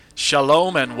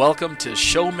Shalom and welcome to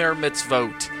Shomer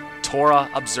Mitzvot, Torah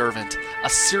Observant, a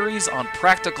series on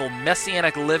practical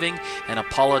Messianic living and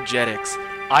apologetics.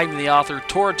 I'm the author,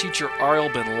 Torah teacher Ariel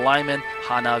ben Lyman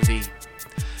Hanavi.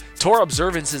 Torah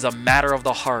observance is a matter of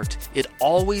the heart. It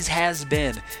always has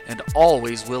been and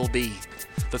always will be.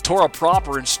 The Torah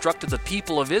proper instructed the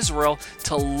people of Israel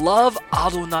to love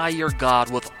Adonai your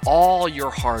God with all your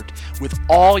heart, with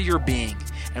all your being,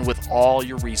 and with all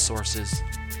your resources.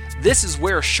 This is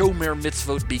where Shomer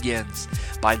Mitzvot begins,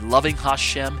 by loving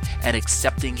Hashem and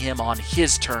accepting Him on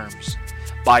His terms.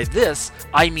 By this,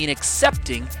 I mean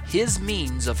accepting His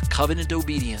means of covenant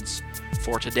obedience.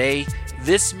 For today,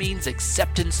 this means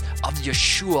acceptance of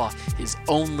Yeshua, His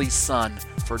only Son,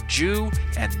 for Jew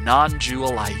and non-Jew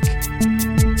alike.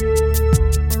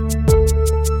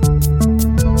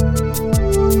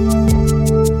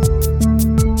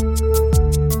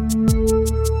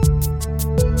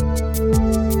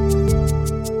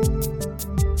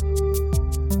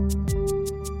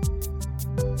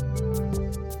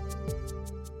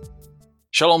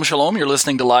 Shalom, shalom. You're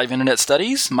listening to Live Internet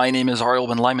Studies. My name is Ariel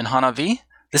ben Lyman Hanavi.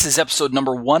 This is episode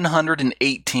number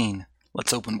 118.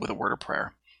 Let's open with a word of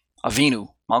prayer.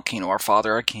 Avinu, Malkeinu, our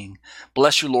Father, our King.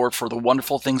 Bless you, Lord, for the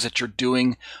wonderful things that you're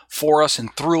doing for us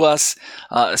and through us,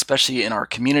 especially in our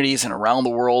communities and around the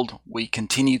world. We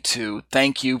continue to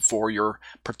thank you for your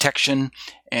protection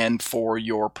and for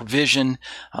your provision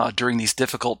during these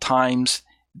difficult times.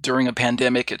 During a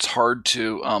pandemic, it's hard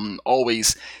to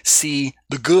always see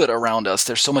the good around us.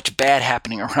 There's so much bad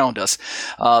happening around us,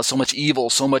 so much evil,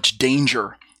 so much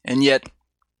danger. And yet,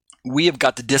 we have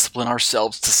got to discipline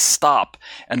ourselves to stop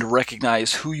and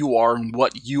recognize who you are and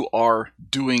what you are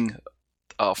doing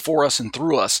for us and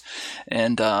through us,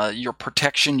 and your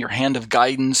protection, your hand of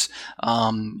guidance,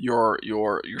 your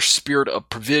spirit of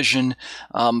provision,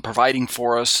 providing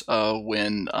for us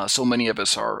when so many of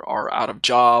us are out of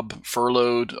job,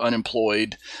 furloughed,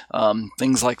 unemployed,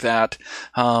 things like that.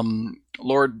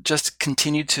 Lord, just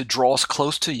continue to draw us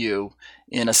close to you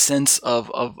in a sense of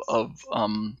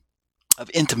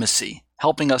intimacy,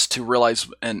 helping us to realize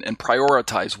and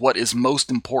prioritize what is most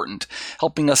important,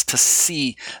 helping us to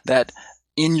see that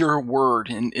in your word,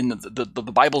 in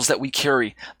the Bibles that we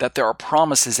carry, that there are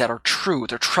promises that are true,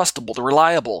 they're trustable, they're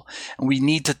reliable, and we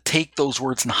need to take those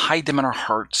words and hide them in our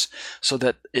hearts so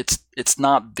that it's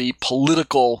not the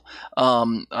political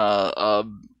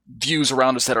views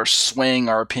around us that are swaying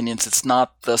our opinions. It's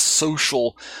not the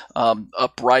social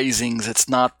uprisings. It's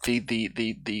not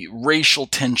the racial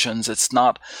tensions. It's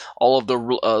not all of the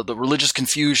religious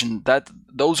confusion.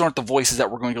 Those aren't the voices that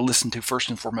we're going to listen to first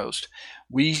and foremost.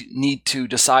 We need to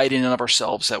decide in and of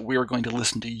ourselves that we are going to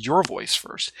listen to your voice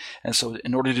first. And so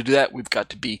in order to do that, we've got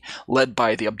to be led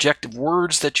by the objective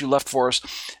words that you left for us,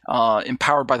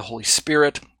 empowered by the Holy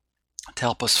Spirit, to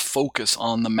help us focus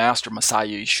on the Master Messiah,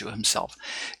 Yeshua himself.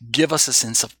 Give us a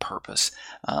sense of purpose.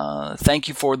 Thank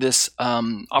you for this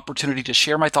opportunity to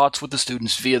share my thoughts with the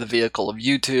students via the vehicle of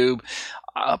YouTube,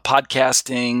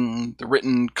 podcasting, the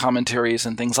written commentaries,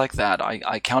 and things like that.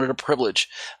 I count it a privilege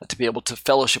to be able to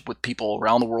fellowship with people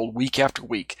around the world week after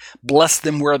week. Bless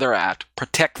them where they're at,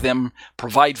 protect them,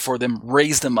 provide for them,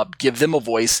 raise them up, give them a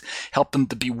voice, help them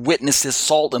to be witnesses,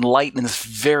 salt and light in this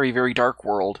very, very dark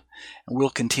world. And we'll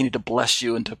continue to bless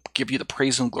you and to give you the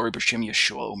praise and glory, B'Shem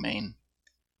Yeshua, Amen.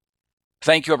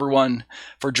 Thank you, everyone,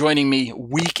 for joining me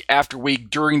week after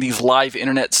week during these live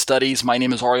internet studies. My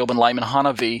name is Ariel ben Lyman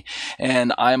Hanavi,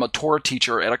 and I am a Torah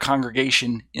teacher at a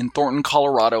congregation in Thornton,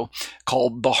 Colorado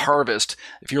called The Harvest.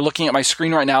 If you're looking at my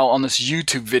screen right now on this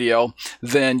YouTube video,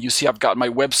 then you see I've got my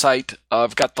website.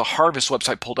 I've got the Harvest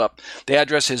website pulled up. The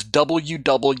address is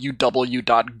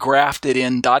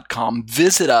www.graftedin.com.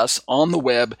 Visit us on the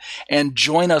web and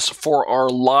join us for our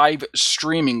live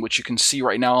streaming, which you can see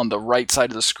right now on the right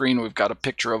side of the screen. We've got a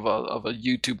picture of a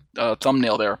YouTube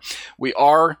thumbnail there. We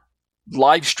are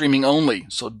live streaming only,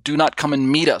 so do not come and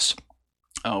meet us.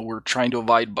 We're trying to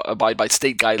abide by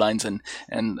state guidelines and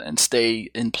stay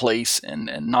in place and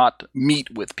not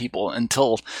meet with people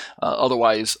until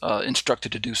otherwise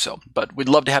instructed to do so. But we'd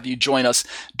love to have you join us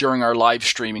during our live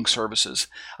streaming services.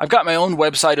 I've got my own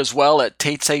website as well at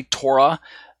Tetzei Torah.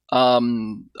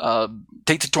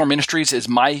 Tetzei Torah Ministries is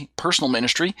my personal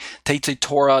ministry.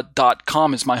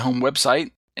 TetzeiTorah.com is my home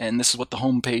website, and this is what the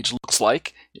homepage looks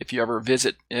like. If you ever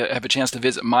have a chance to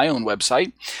visit my own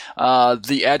website,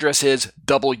 the address is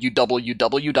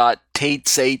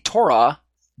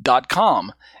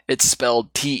www.TetzeiTorah.com. It's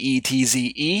spelled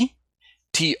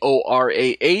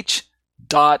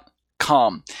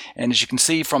TetzeiTorah.com. And as you can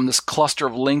see from this cluster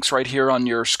of links right here on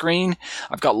your screen,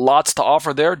 I've got lots to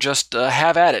offer there. Just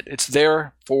have at it. It's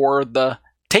there for the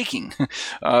taking.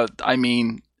 I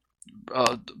mean,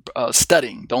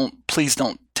 studying. Please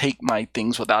don't take my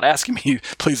things without asking me.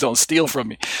 Please don't steal from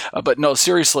me. But no,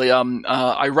 seriously,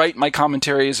 I write my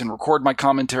commentaries and record my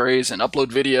commentaries and upload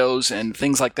videos and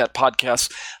things like that,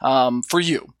 podcasts, for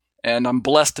you. And I'm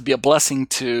blessed to be a blessing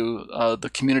to the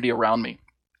community around me.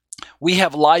 We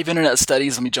have live internet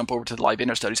studies. Let me jump over to the live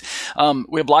internet studies.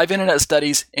 We have live internet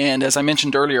studies, and as I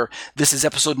mentioned earlier, this is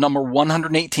episode number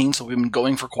 118, so we've been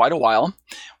going for quite a while.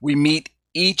 We meet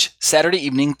each Saturday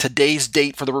evening. Today's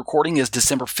date for the recording is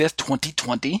December 5th,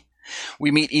 2020.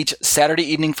 We meet each Saturday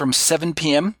evening from 7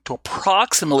 p.m. to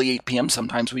approximately 8 p.m.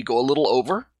 Sometimes we go a little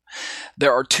over.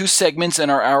 There are 2 segments in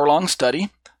our hour-long study.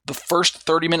 The first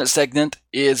 30-minute segment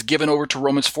is given over to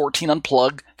Romans 14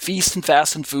 Unplugged, Feast and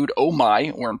Fast and Food, Oh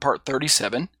My. We're in part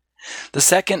 37. The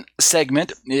second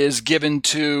segment is given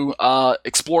to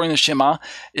Exploring the Shema.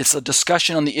 It's a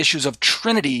discussion on the Issues of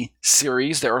Trinity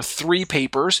series. There are 3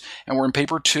 papers, and we're in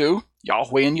paper 2,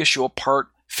 Yahweh and Yeshua, part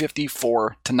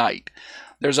 54 tonight.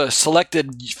 There's a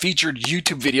selected featured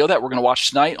YouTube video that we're going to watch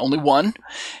tonight, only one.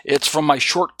 It's from my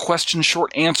short question,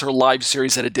 short answer live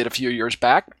series that I did a few years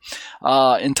back,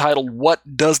 entitled,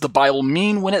 What Does the Bible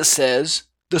Mean When It Says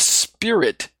the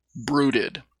Spirit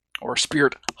Brooded? Or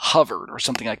Spirit Hovered, or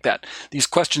something like that. These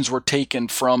questions were taken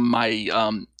from my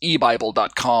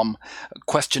ebible.com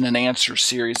question and answer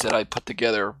series that I put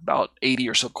together, about 80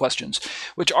 or so questions,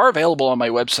 which are available on my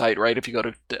website, right? If you go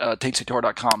to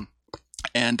tatesaytorah.com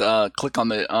and click on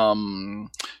the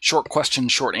short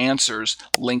questions, short answers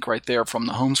link right there from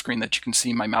the home screen that you can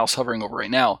see my mouse hovering over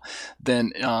right now,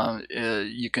 then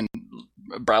you can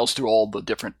browse through all the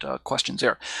different questions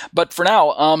there. But for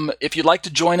now, if you'd like to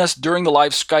join us during the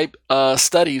live Skype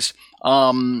studies,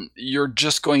 you're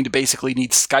just going to basically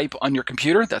need Skype on your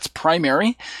computer. That's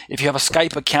primary. If you have a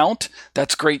Skype account,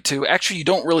 that's great too. Actually, you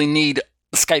don't really need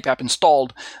the Skype app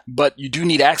installed, but you do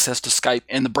need access to Skype,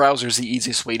 and the browser is the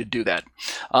easiest way to do that,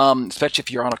 especially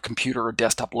if you're on a computer or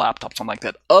desktop, laptop, something like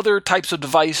that. Other types of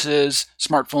devices,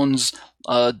 smartphones,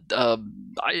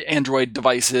 Android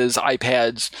devices,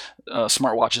 iPads,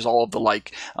 smartwatches, all of the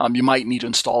like, you might need to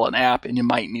install an app, and you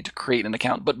might need to create an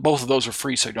account, but both of those are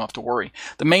free, so you don't have to worry.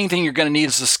 The main thing you're going to need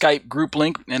is the Skype group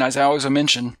link, and as I always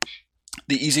mention,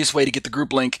 the easiest way to get the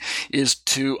group link is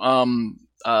to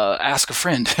ask a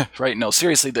friend, right? No,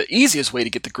 seriously, the easiest way to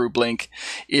get the group link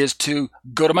is to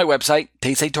go to my website,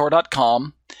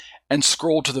 tatesaytorah.com, and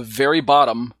scroll to the very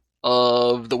bottom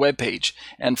of the web page.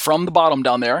 And from the bottom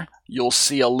down there, you'll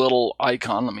see a little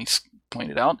icon. Let me point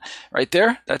it out right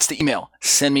there. That's the email.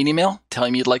 Send me an email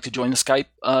telling me you'd like to join the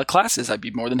Skype classes. I'd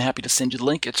be more than happy to send you the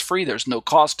link. It's free. There's no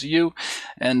cost to you,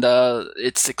 and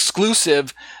it's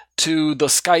exclusive to the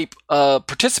Skype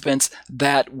participants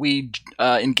that we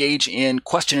engage in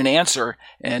question and answer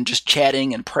and just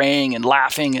chatting and praying and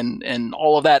laughing and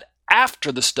all of that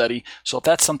after the study. So if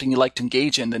that's something you'd like to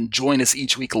engage in, then join us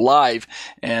each week live,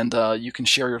 and you can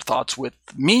share your thoughts with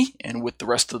me and with the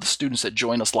rest of the students that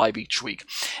join us live each week.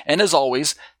 And as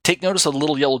always, take notice of the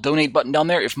little yellow donate button down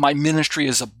there. If my ministry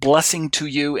is a blessing to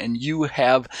you and you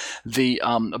have the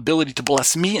ability to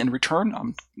bless me in return,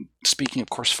 I'm speaking, of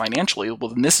course, financially, well,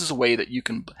 then this is a way that you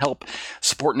can help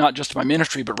support not just my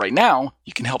ministry, but right now,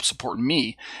 you can help support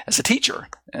me as a teacher.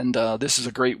 And this is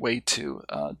a great way to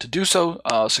do so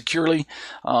securely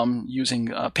using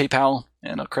PayPal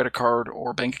and a credit card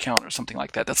or bank account or something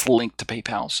like that. That's linked to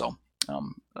PayPal. So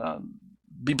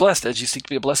be blessed as you seek to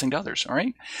be a blessing to others. All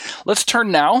right. Let's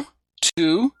turn now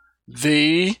to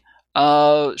the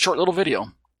short little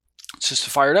video. Let's just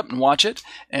fire it up and watch it.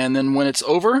 And then when it's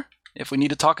over, if we need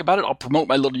to talk about it, I'll promote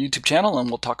my little YouTube channel and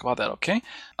we'll talk about that. Okay.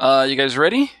 You guys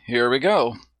ready? Here we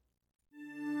go.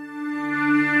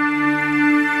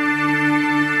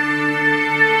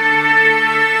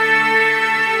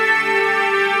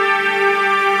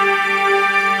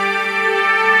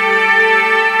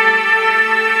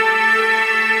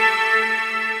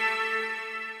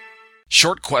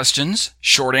 Short Questions,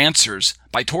 Short Answers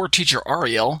by Torah teacher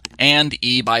Ariel and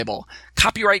eBible.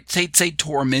 Copyright Tate Say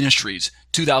Torah Ministries,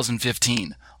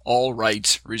 2015. All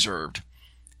rights reserved.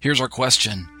 Here's our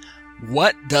question.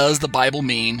 What does the Bible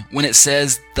mean when it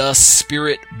says the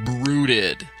Spirit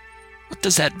brooded? What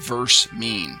does that verse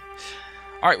mean?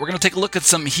 All right, we're going to take a look at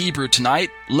some Hebrew tonight.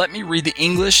 Let me read the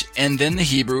English and then the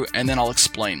Hebrew, and then I'll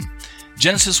explain.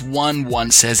 Genesis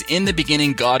 1:1 says, "In the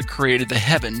beginning God created the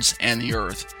heavens and the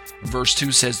earth." Verse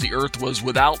 2 says, "The earth was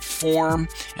without form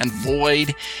and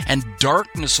void, and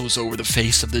darkness was over the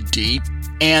face of the deep,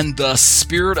 and the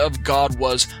Spirit of God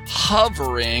was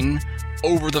hovering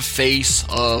over the face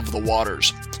of the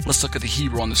waters." Let's look at the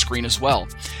Hebrew on the screen as well.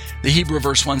 The Hebrew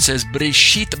verse 1 says,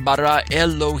 "Bereshit bara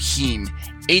Elohim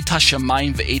et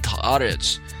hashamayim ve'et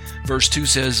haaretz. Verse 2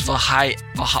 says,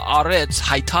 V'haaretz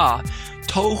haita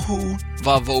tohu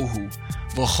vavohu,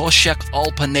 v'choshek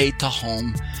al panei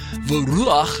tahom,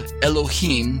 v'ruach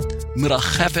Elohim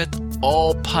mirachefet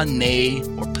al panei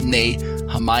or panei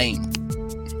hamayim.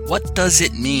 What does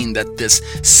it mean that this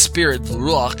spirit, the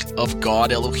Ruach of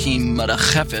God, Elohim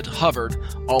Merachefet, hovered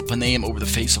al paneim over the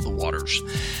face of the waters?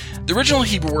 The original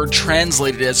Hebrew word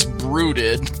translated as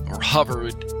brooded or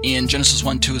hovered in Genesis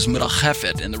 1:2 is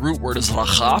Merachefet, and the root word is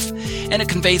rachaf, and it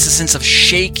conveys a sense of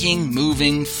shaking,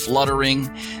 moving, fluttering,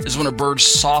 as when a bird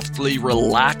softly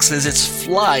relaxes its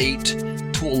flight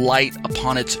to alight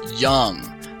upon its young.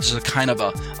 This is a kind of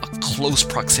a close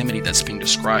proximity that's being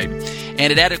described.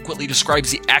 And it adequately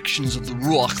describes the actions of the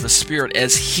Ruach, the Spirit,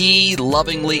 as He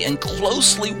lovingly and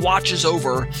closely watches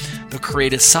over the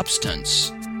created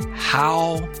substance.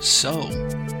 How so?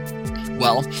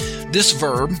 Well, this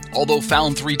verb, although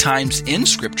found 3 times in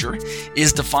Scripture,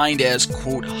 is defined as,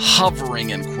 quote,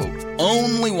 hovering, end quote,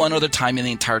 only one other time in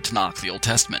the entire Tanakh, the Old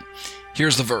Testament.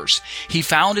 Here's the verse. He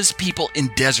found his people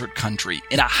in desert country,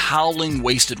 in a howling,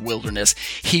 wasted wilderness.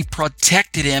 He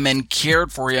protected him and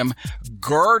cared for him,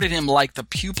 guarded him like the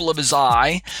pupil of his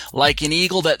eye, like an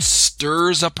eagle that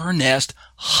stirs up her nest,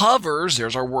 hovers,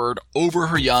 there's our word, over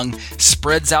her young,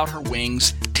 spreads out her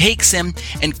wings, takes him,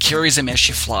 and carries him as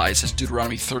she flies. That's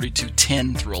Deuteronomy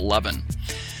 32:10 through 11.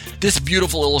 This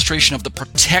beautiful illustration of the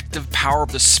protective power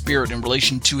of the Spirit in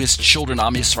relation to His children,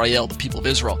 Am Yisrael, the people of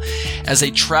Israel, as they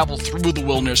travel through the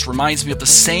wilderness, reminds me of the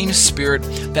same Spirit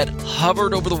that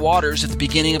hovered over the waters at the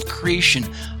beginning of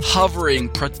creation, hovering,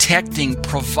 protecting,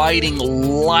 providing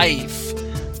life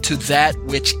to that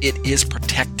which it is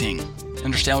protecting.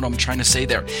 Understand what I'm trying to say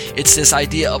there? It's this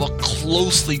idea of a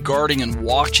closely guarding and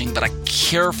watching, but a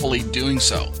carefully doing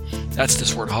so. That's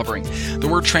this word hovering. The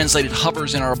word translated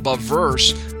hovers in our above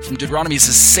verse from Deuteronomy is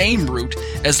the same root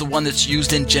as the one that's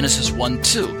used in Genesis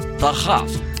 1:2,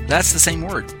 v'chav. That's the same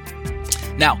word.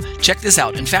 Now, check this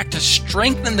out. In fact, to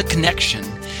strengthen the connection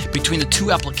between the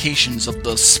 2 applications of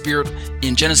the Spirit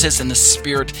in Genesis and the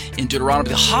Spirit in Deuteronomy,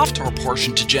 the Haftarah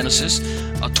portion to Genesis,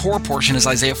 a Torah portion is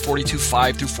Isaiah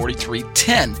 42:5 through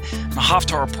 43:10. And the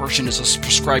Haftarah portion is a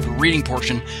prescribed reading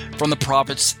portion from the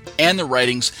prophets and the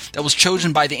writings that was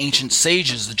chosen by the ancient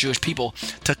sages, the Jewish people,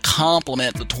 to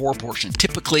complement the Torah portion,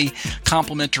 typically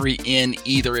complementary in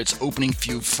either its opening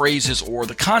few phrases or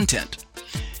the content.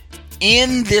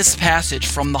 In this passage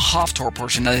from the Haftarah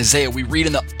portion of Isaiah, we read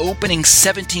in the opening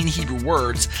 17 Hebrew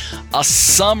words a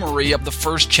summary of the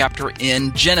first chapter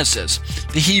in Genesis.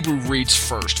 The Hebrew reads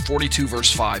first, 42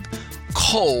 verse 5.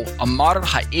 Kol amar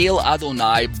ha'el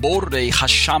Adonai borei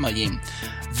hashamayim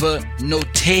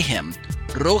v'notehem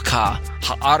roka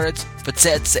ha'aretz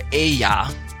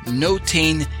v'tzetze'eya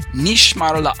noten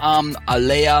nishmar la'am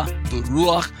alea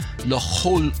v'ruach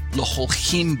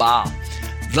l'holchim ba.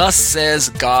 Thus says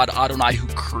God Adonai, who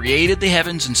created the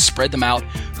heavens and spread them out,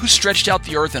 who stretched out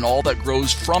the earth and all that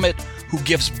grows from it, who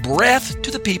gives breath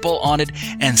to the people on it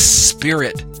and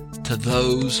spirit to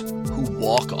those who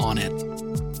walk on it.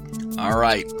 All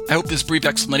right. I hope this brief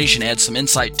explanation adds some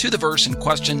insight to the verse in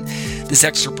question. This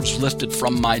excerpt was lifted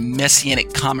from my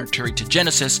Messianic commentary to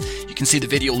Genesis. You can see the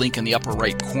video link in the upper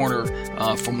right corner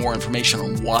for more information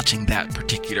on watching that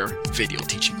particular video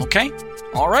teaching. Okay?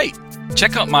 All right.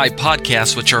 Check out my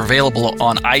podcasts, which are available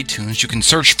on iTunes. You can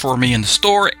search for me in the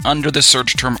store under the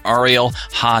search term Ariel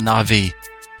Hanavi.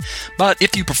 But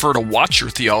if you prefer to watch your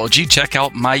theology, check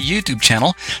out my YouTube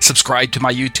channel, subscribe to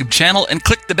my YouTube channel, and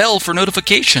click the bell for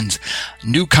notifications.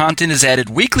 New content is added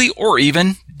weekly or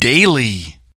even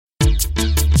daily.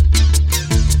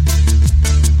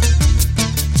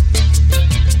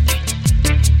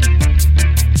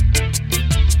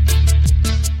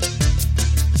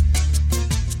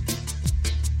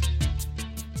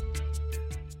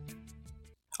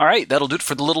 All right, that'll do it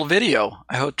for the little video.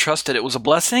 I trust that it was a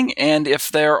blessing. And if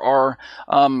there are,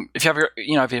 if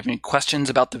you have any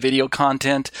questions about the video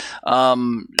content,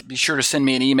 be sure to send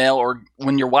me an email. Or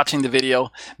when you're watching the video,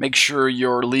 make sure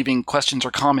you're leaving questions or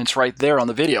comments right there on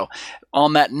the video.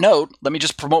 On that note, let me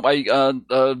just promote my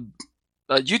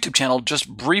YouTube channel just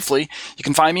briefly. You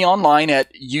can find me online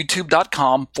at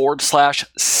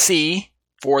youtube.com/C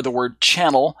for the word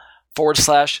channel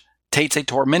 /Tetze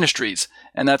Torah Ministries.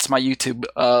 And that's my YouTube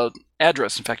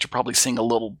address. In fact, you're probably seeing a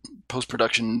little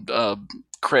post-production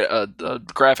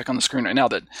graphic on the screen right now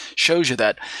that shows you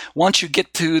that. Once you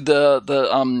get to the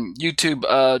YouTube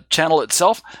channel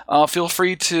itself, feel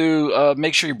free to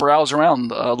make sure you browse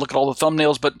around, look at all the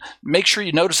thumbnails, but make sure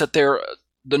you notice that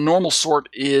the normal sort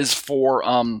is for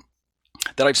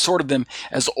that I've sorted them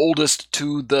as oldest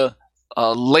to the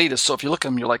latest. So if you look at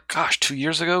them, you're like, gosh, 2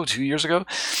 years ago.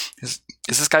 Is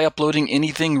this guy uploading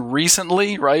anything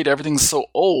recently, right? Everything's so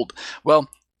old. Well,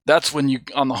 that's when you,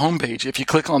 on the homepage, if you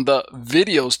click on the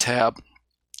videos tab,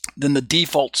 then the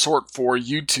default sort for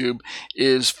YouTube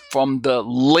is from the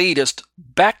latest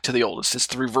back to the oldest. It's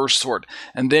the reverse sort.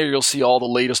 And there you'll see all the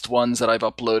latest ones that I've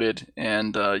uploaded,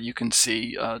 and you can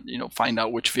see, find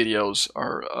out which videos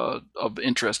are of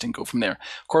interest and go from there.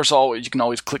 Of course, you can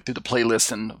always click through the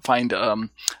playlist and find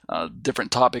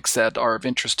different topics that are of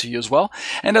interest to you as well.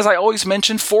 And as I always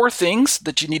mention, 4 things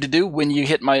that you need to do when you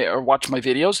hit or watch my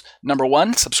videos. Number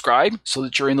 1, subscribe so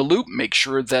that you're in the loop. Make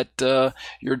sure that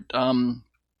you're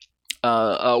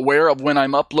aware of when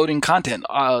I'm uploading content.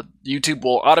 YouTube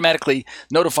will automatically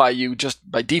notify you just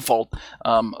by default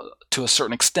to a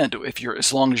certain extent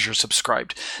as long as you're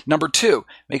subscribed. Number 2,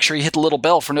 make sure you hit the little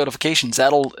bell for notifications.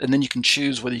 And then you can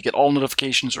choose whether you get all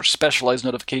notifications or specialized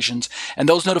notifications, and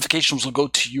those notifications will go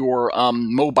to your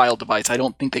mobile device. I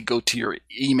don't think they go to your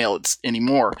email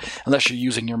anymore unless you're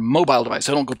using your mobile device.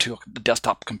 They don't go to the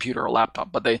desktop computer or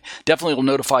laptop, but they definitely will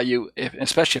notify you,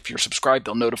 especially if you're subscribed,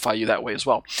 they'll notify you that way as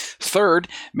well. Third,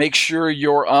 make sure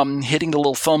you're hitting the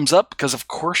little thumbs up, because of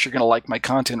course you're going to like my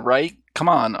content, right? Come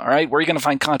on, all right? Where are you going to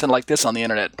find content like this on the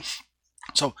internet?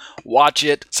 So watch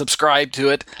it, subscribe to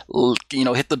it,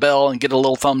 hit the bell and get a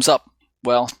little thumbs up.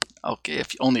 Well, okay,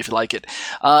 only if you like it.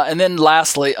 And then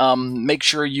lastly, make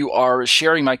sure you are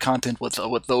sharing my content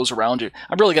with those around you.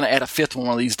 I'm really going to add a 5th one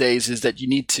of these days, is that you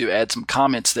need to add some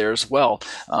comments there as well.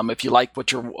 If you like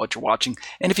what you're watching.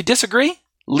 And if you disagree,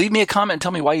 leave me a comment and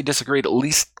tell me why you disagreed. At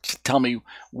least tell me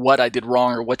what I did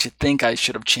wrong or what you think I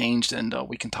should have changed, and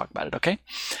we can talk about it, okay?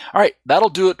 All right, that'll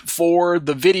do it for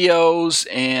the videos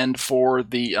and for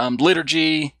the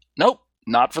liturgy. Nope,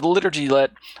 not for the liturgy.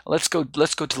 Let's go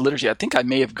to the liturgy. I think I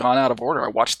may have gone out of order. I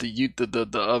watched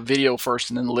the video first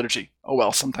and then the liturgy. Oh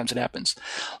well, sometimes it happens.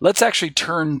 Let's actually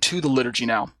turn to the liturgy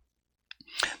now.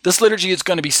 This liturgy is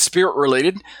going to be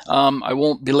spirit-related. I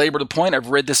won't belabor the point. I've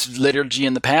read this liturgy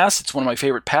in the past. It's one of my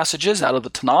favorite passages out of the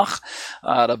Tanakh,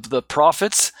 out of the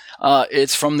prophets.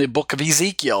 It's from the book of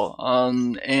Ezekiel,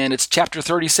 and it's chapter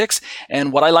 36.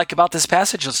 And what I like about this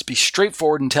passage, let's be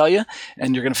straightforward and tell you,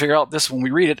 and you're going to figure out this when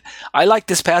we read it. I like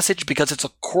this passage because it's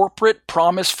a corporate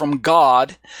promise from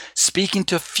God speaking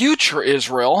to future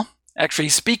Israel. Actually,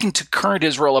 speaking to current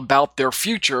Israel about their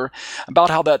future, about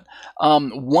how that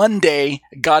one day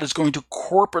God is going to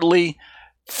corporately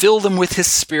fill them with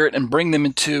His Spirit and bring them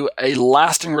into a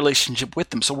lasting relationship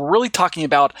with them. So we're really talking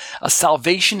about a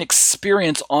salvation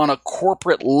experience on a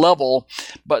corporate level,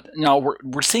 but now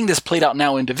we're seeing this played out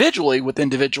now individually with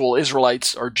individual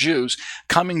Israelites or Jews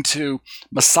coming to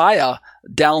Messiah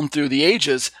down through the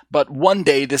ages. But one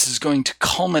day this is going to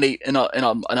culminate in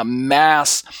a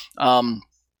mass.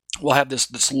 We'll have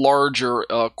this larger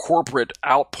corporate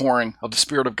outpouring of the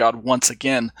Spirit of God once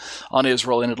again on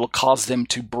Israel, and it'll cause them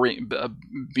to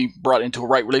be brought into a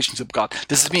right relationship with God.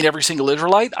 Does this mean every single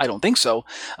Israelite? I don't think so.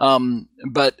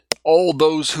 But all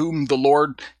those whom the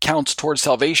Lord counts towards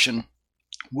salvation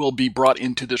will be brought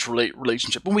into this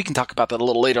relationship. And we can talk about that a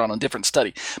little later on in a different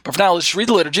study. But for now, let's read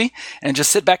the liturgy and just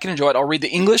sit back and enjoy it. I'll read the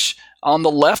English on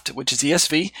the left, which is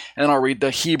ESV, and then I'll read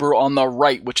the Hebrew on the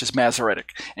right, which is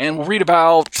Masoretic. And we'll read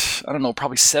about,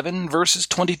 probably 7 verses,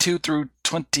 22 through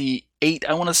 28,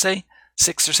 I want to say.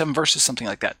 6 or 7 verses, something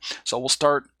like that. So we'll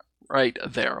start right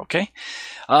there, okay?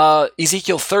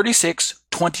 Ezekiel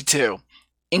 36:22.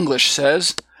 English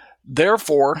says,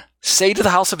 "Therefore, say to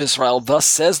the house of Israel, thus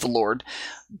says the Lord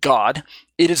God,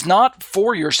 it is not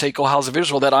for your sake, O house of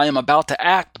Israel, that I am about to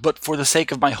act, but for the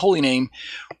sake of my holy name,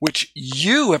 which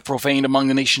you have profaned among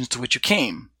the nations to which you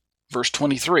came." Verse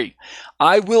 23,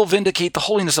 "I will vindicate the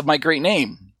holiness of my great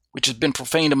name, which has been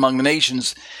profaned among the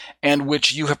nations, and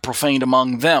which you have profaned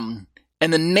among them.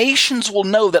 And the nations will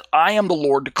know that I am the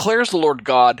Lord, declares the Lord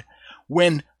God,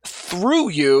 when through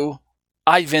you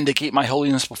I vindicate my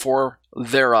holiness before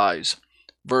their eyes."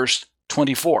 Verse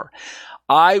 24,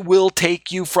 "I will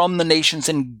take you from the nations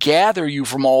and gather you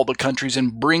from all the countries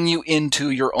and bring you into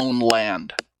your own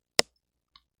land."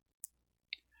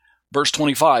 Verse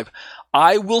 25,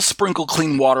 "I will sprinkle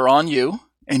clean water on you,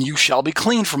 and you shall be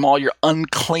clean from all your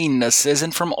uncleannesses,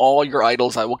 and from all your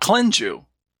idols I will cleanse you."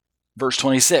 Verse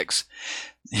 26,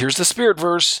 here's the Spirit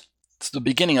verse. It's the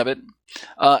beginning of it.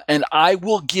 "And I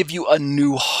will give you a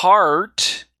new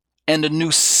heart, and a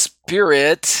new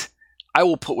spirit I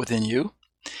will put within you.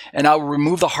 And I will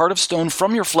remove the heart of stone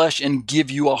from your flesh and give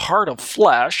you a heart of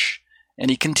flesh." And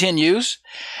he continues,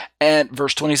 and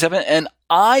verse 27, "And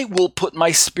I will put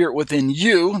my spirit within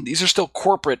you. These are still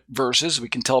corporate verses. We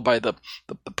can tell by the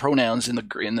pronouns in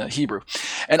the Hebrew.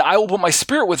 And I will put my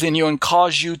spirit within you and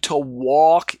cause you to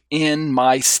walk in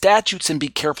my statutes and be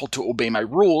careful to obey my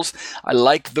rules. I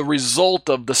like the result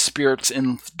of the Spirit's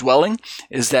indwelling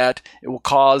is that it will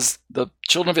cause the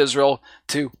children of Israel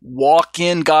to walk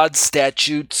in God's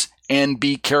statutes and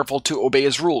be careful to obey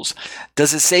his rules.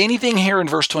 Does it say anything here in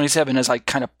verse 27 as I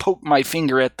kind of poke my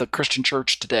finger at the Christian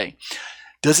church today?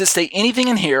 Does it say anything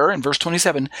in here in verse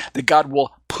 27 that God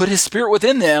will put his spirit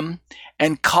within them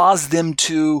and cause them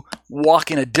to walk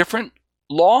in a different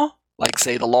law, like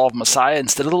say the law of Messiah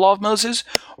instead of the law of Moses,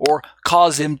 or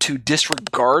cause them to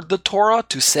disregard the Torah,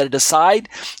 to set it aside,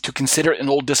 to consider it an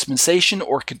old dispensation,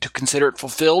 or to consider it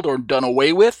fulfilled or done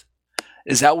away with?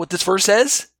 Is that what this verse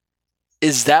says?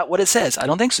 Is that what it says? I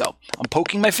don't think so. I'm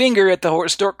poking my finger at the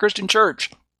historic Christian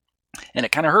church. And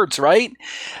it kind of hurts, right?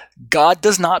 God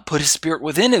does not put his spirit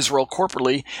within Israel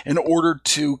corporately in order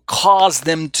to cause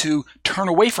them to turn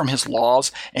away from his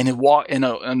laws and walk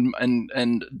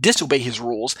and disobey his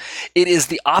rules. It is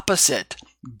the opposite.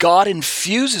 God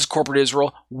infuses corporate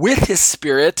Israel with his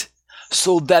spirit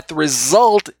so that the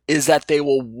result is that they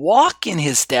will walk in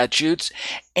his statutes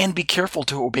and be careful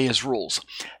to obey his rules.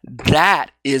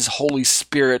 That is Holy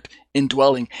Spirit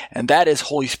indwelling, and that is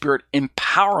Holy Spirit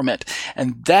empowerment.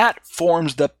 And that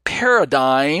forms the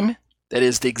paradigm, that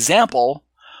is the example,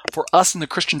 for us in the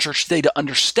Christian church today to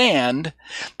understand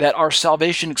that our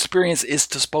salvation experience is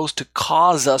supposed to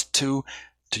cause us to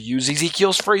use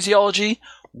Ezekiel's phraseology,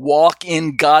 walk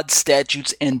in God's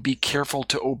statutes and be careful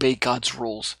to obey God's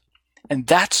rules. And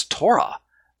that's Torah.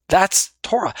 That's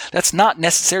Torah. That's not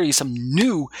necessarily some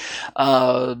New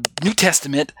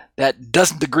Testament that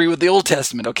doesn't agree with the Old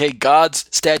Testament. Okay, God's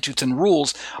statutes and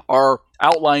rules are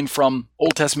outlined from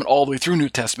Old Testament all the way through New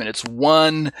Testament. It's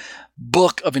one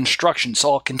book of instruction.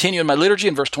 So I'll continue in my liturgy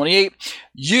in verse 28.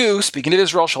 You, speaking of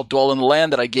Israel, shall dwell in the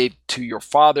land that I gave to your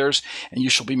fathers, and you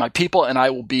shall be my people, and I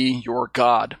will be your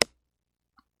God.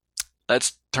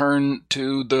 Let's turn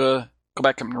to go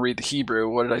back and read the Hebrew.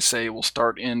 What did I say? We'll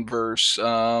start in verse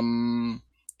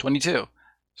 22.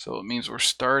 So it means we're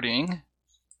starting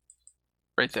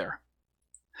right there.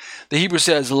 The Hebrew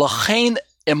says, Lachain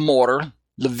emor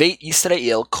levet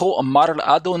Yisrael ko amar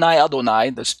Adonai Adonai.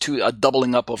 There's a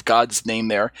doubling up of God's name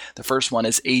there. The first one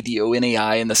is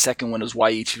Adonai, and the second one is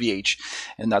YHVH.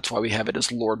 And that's why we have it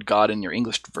as Lord God in your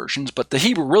English versions. But the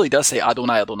Hebrew really does say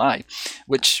Adonai Adonai,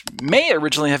 which may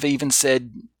originally have even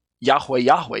said Yahweh,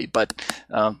 Yahweh, but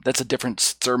that's a different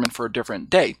sermon for a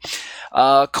different day.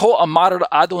 Ko amar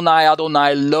Adonai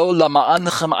Adonai lo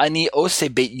lama'anchem ani ose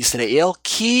beit Yisrael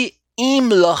ki im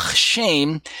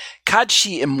lachshem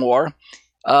kadshi emor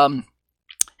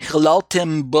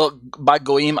hilaltem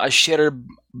bagoim asher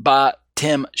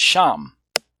batem sham.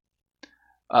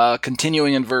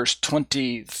 Continuing in verse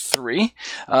 23,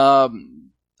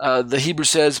 the Hebrew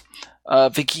says,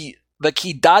 V'ki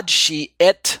dadshi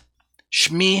et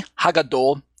Shmi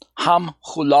Hagadol Ham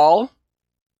Hulal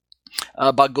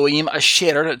Bagoim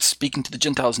Asher, it's speaking to the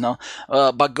Gentiles now.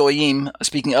 Bagoim,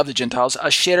 speaking of the Gentiles,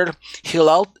 Asher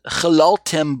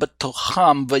Hilaltem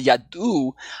Betocham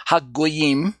Vayadu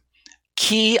Hagoyim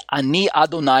Ki Ani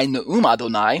Adonai Neum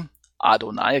Adonai.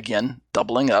 Adonai again,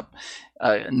 doubling up.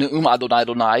 Neum Adonai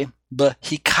Adonai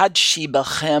Behikadshi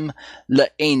Bachem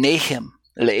Le'enehim.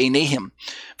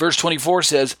 Verse 24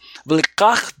 says,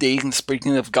 V'lekachti,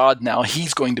 speaking of God now,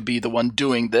 he's going to be the one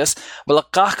doing this.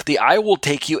 V'lekachti, I will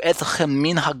take you etchem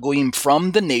min hagoyim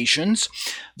from the nations.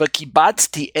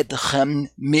 V'kibatzti etchem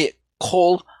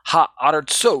mikol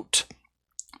ha'artzot.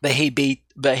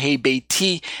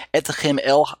 V'hebeiti etchem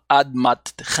el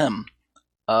admatchem.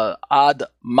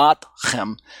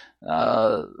 Admatchem.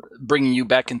 Bringing you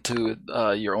back into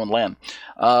your own land.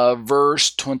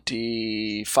 Verse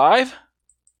 25.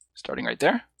 Starting right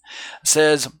there, it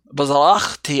says,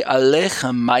 "V'zalachti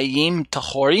alechem mayim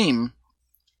tachorim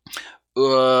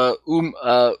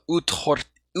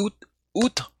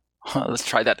Let's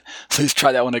try that. Please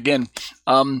try that one again.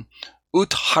 Uthartem.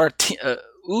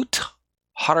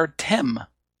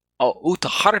 Oh,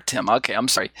 Uthartem. Okay, I'm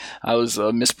sorry. I was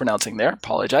mispronouncing there.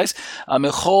 Apologize.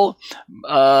 Boy,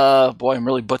 I'm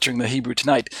really butchering the Hebrew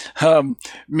tonight.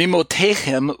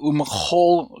 Mimotechem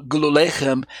umchol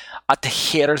gululechem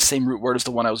atecher. Same root word as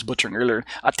the one I was butchering earlier.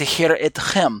 Atecher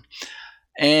etchem.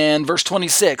 And verse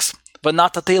 26.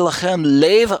 V'natate lachem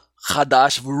lev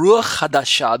chadash v'ruach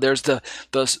chadasha. There's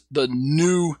the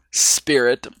new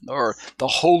spirit, or the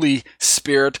Holy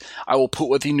Spirit. I will put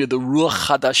within you the ruach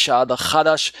chadasha, the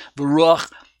chadash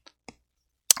v'ruach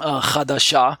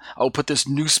chadasha. I will put this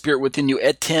new spirit within you.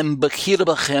 Etem b'chir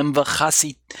b'chem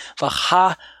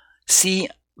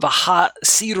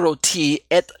v'chasiroti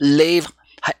et lev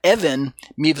ha'evan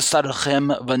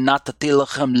miv'sarchem v'natati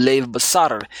lechem lev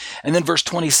basar. And then verse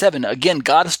 27. Again,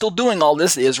 God is still doing all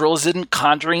this. Israel isn't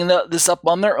conjuring this up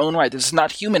on their own right. This is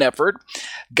not human effort.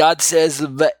 God says,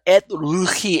 "V'et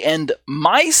ruchi," and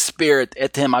my spirit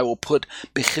etem I will put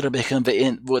b'chir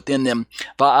b'chem within them.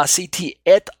 Va'asiti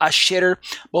et asher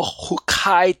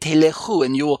b'chukai telechu,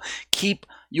 and you'll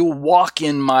walk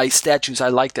in my statutes. I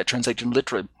like that translation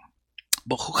literally.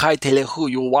 B'chukai telechu,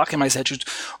 you will walk in my statutes.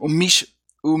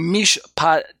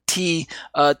 Umishpati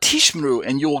tishmru,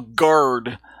 and you will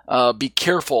guard. Be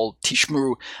careful,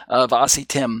 tishmru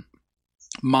va'asitem,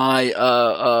 my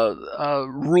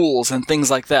rules and things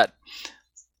like that.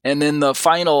 And then the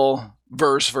final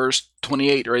verse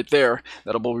 28, right there,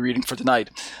 that I'll be reading for tonight.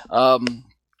 The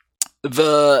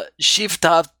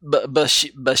shifta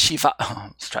b'shifa.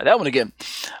 Let's try that one again.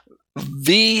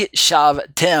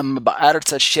 V'shavtem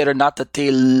ba'aretz asher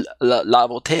natati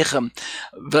lavotechem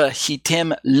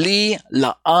v'hitem li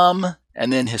la'am,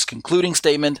 and then his concluding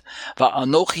statement,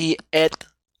 va'anochi echel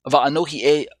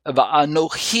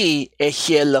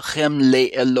lechem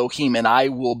le'elohim, and I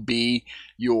will be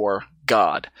your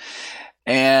God.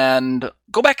 And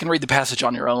go back and read the passage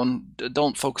on your own.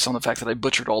 Don't focus on the fact that I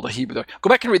butchered all the Hebrew there. Go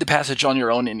back and read the passage on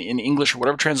your own in English or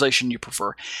whatever translation you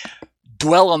prefer.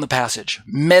 Dwell on the passage,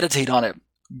 meditate on it,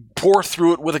 pour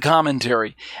through it with a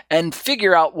commentary, and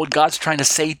figure out what God's trying to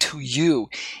say to you.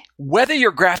 Whether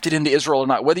you're grafted into Israel or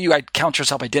not, whether you count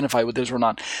yourself identified with Israel or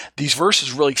not, these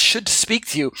verses really should speak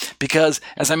to you because,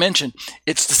 as I mentioned,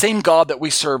 it's the same God that we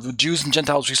serve. The Jews and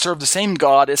Gentiles, we serve the same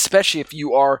God, especially if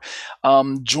you are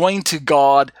joined to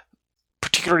God,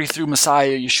 particularly through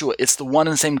Messiah Yeshua. It's the one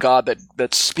and same God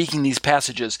that's speaking these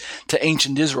passages to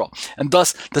ancient Israel. And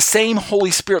thus, the same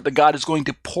Holy Spirit that God is going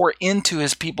to pour into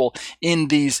his people in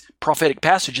these prophetic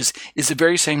passages is the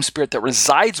very same Spirit that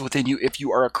resides within you if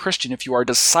you are a Christian, if you are a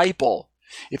disciple,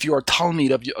 if you are a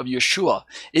Talmud of Yeshua.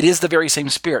 It is the very same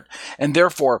Spirit. And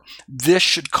therefore, this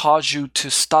should cause you to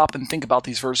stop and think about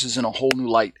these verses in a whole new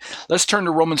light. Let's turn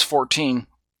to Romans 14.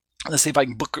 Let's see if I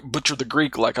can butcher the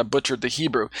Greek like I butchered the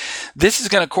Hebrew. This is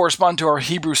going to correspond to our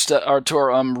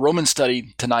Roman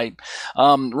study tonight,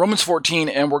 Romans 14,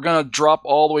 and we're going to drop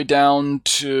all the way down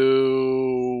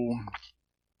to.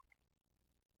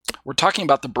 We're talking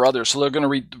about the brothers, so they're going to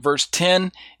read verse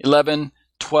 10, 11,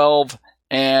 12,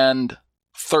 and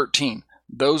 13.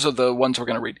 Those are the ones we're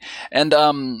going to read, and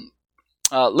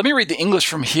let me read the English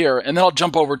from here, and then I'll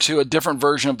jump over to a different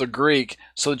version of the Greek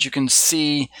so that you can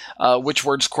see which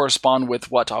words correspond with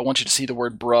what. I want you to see the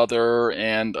word brother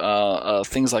and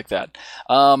things like that.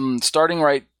 Starting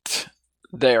right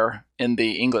there in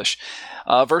the English.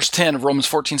 Verse 10 of Romans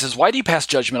 14 says, "Why do you pass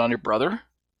judgment on your brother?"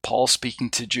 Paul speaking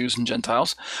to Jews and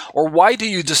Gentiles. "Or why do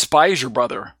you despise your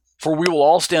brother? For we will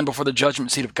all stand before the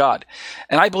judgment seat of God."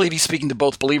 And I believe he's speaking to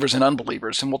both believers and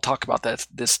unbelievers, and we'll talk about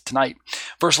this tonight.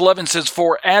 Verse 11 says,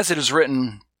 For it is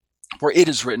written,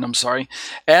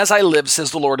 "As I live,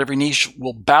 says the Lord, every knee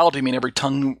will bow to me, and every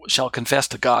tongue shall confess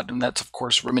to God." And that's, of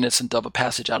course, reminiscent of a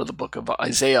passage out of the book of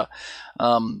Isaiah,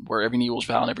 where every knee will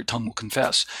bow and every tongue will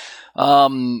confess.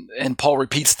 And Paul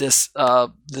repeats this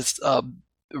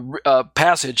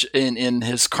passage in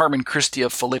his Carmen Christi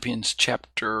of Philippians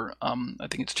chapter, I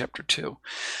think it's chapter 2.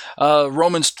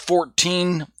 Romans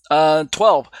 14,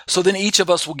 12. "So then each of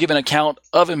us will give an account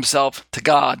of himself to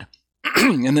God."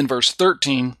 And then verse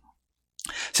 13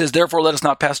 says, "Therefore let us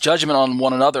not pass judgment on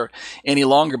one another any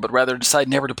longer, but rather decide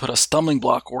never to put a stumbling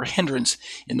block or hindrance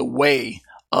in the way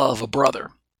of a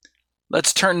brother."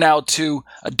 Let's turn now to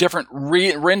a different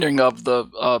rendering of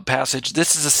the passage.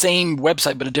 This is the same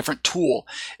website, but a different tool.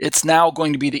 It's now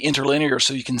going to be the interlinear,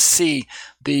 so you can see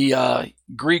the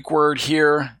Greek word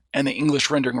here and the English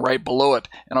rendering right below it.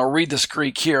 And I'll read this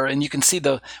Greek here, and you can see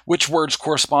which words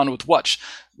correspond with what.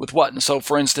 And so,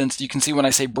 for instance, you can see when I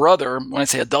say brother, when I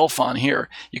say adelphon here,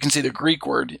 you can see the Greek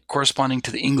word corresponding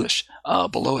to the English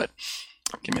below it.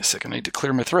 Give me a second. I need to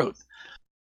clear my throat.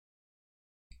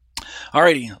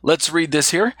 Alrighty, let's read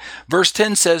this here. Verse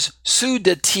 10 says, "Su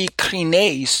de ti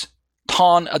krines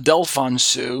ton adelphon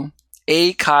su,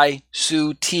 e kai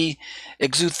su ti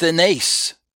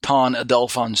exuthenes ton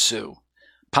adelphon su.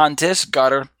 Pantes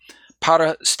gar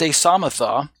para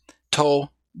stesamatha to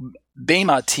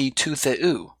bemati tu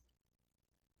theu."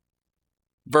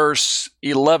 Verse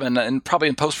 11, and probably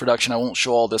in post-production I won't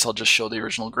show all this, I'll just show the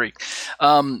original Greek.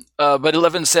 But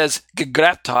 11 says,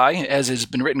 "Gegraptai," as has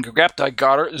been written, "Gegraptai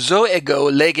gar zo ego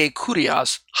lege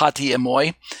kurias hati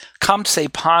emoi,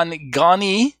 kamse pan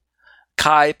gani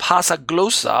kai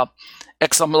pasaglosa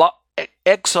let's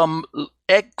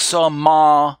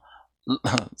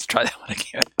try that one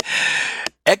again.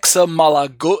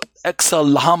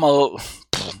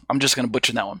 I'm just going to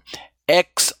butcher that one.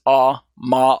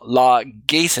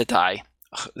 Examalagesetai.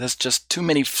 That's just too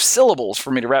many syllables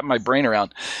for me to wrap my brain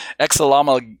around.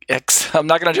 I'm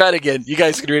not going to try it again. You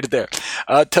guys can read it there.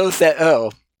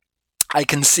 Totheo. I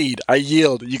concede. I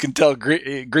yield. You can tell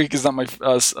Greek is not my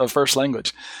first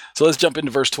language. So let's jump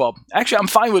into verse 12. Actually, I'm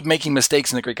fine with making mistakes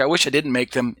in the Greek. I wish I didn't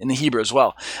make them in the Hebrew as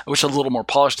well. I wish I was a little more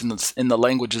polished in the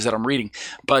languages that I'm reading.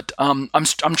 But I'm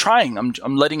trying.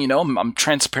 I'm letting you know. I'm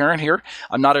transparent here.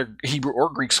 I'm not a Hebrew or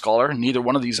Greek scholar. Neither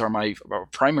one of these are my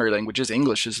primary languages.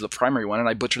 English is the primary one, and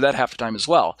I butcher that half the time as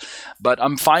well. But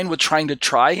I'm fine with trying to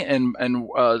try and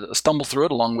stumble through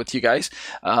it along with you guys.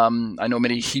 I know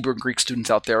many Hebrew and Greek students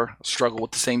out there struggle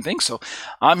with the same thing. So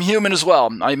I'm human as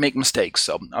well. I make mistakes.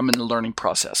 So I'm in the learning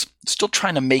process. Still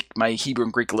trying to make my Hebrew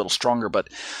and Greek a little stronger, but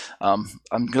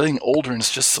I'm getting older and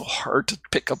it's just so hard to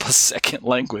pick up a second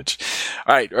language.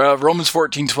 All right, Romans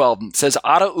 14:12 says,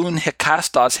 Ara un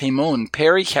hekastas hemon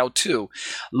peri tu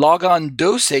logon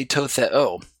dose to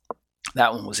theo.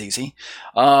 That one was easy.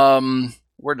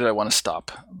 Where did I want to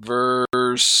stop?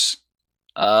 Let's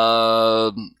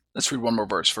read one more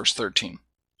verse, verse 13.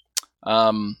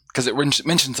 Because it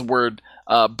mentions the word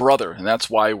brother, and that's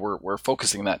why we're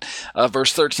focusing on that.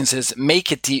 Verse 13 says,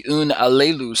 Meketi un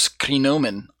alelus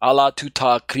krinomen ala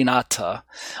tuta krinata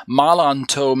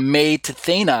malanto me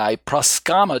tithenai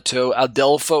praskamato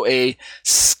adelpho e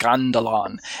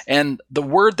skandalon. And the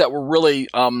word that we're really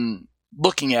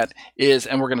looking at is,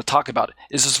 and we're going to talk about,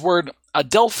 is this word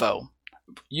adelpho.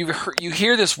 You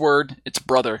hear this word, it's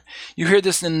brother. You hear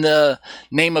this in the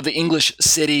name of the English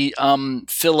city,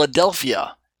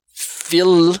 Philadelphia.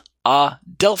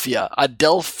 Philadelphia.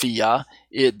 Adelphia,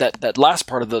 that last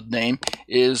part of the name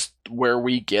is where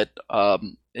we get,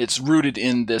 it's rooted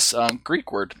in this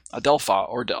Greek word, Adelpha,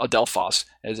 or Adelphos,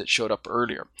 as it showed up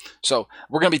earlier. So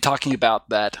we're going to be talking about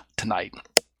that tonight.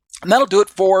 And that'll do it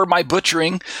for my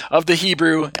butchering of the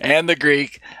Hebrew and the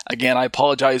Greek. Again, I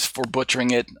apologize for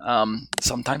butchering it.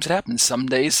 Sometimes it happens. Some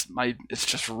days it's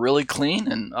just really clean,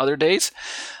 and other days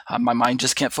my mind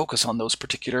just can't focus on those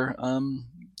particular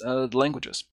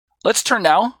languages. Let's turn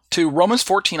now to Romans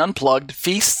 14 Unplugged,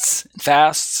 Feasts,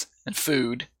 Fasts, and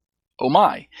Food. Oh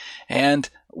my. And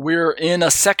we're in a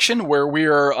section where we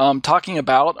are talking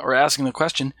about or asking the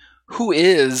question, who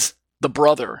is the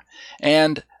brother?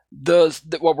 And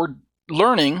what we're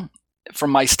learning from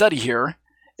my study here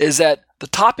is that the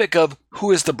topic of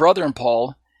who is the brother in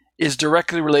Paul is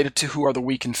directly related to who are the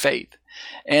weak in faith.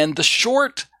 And the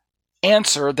short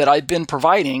answer that I've been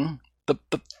providing, the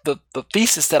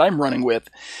thesis that I'm running with,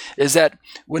 is that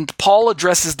when Paul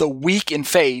addresses the weak in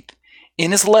faith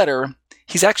in his letter,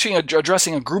 he's actually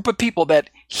addressing a group of people that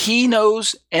he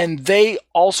knows, and they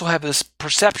also have this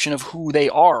perception of who they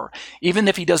are, even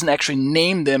if he doesn't actually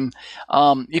name them,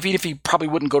 even if he probably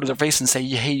wouldn't go to their face and say,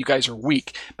 hey, you guys are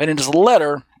weak. But in his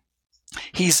letter,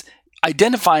 he's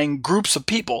identifying groups of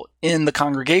people in the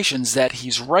congregations that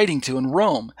he's writing to in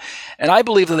Rome. And I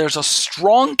believe that there's a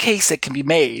strong case that can be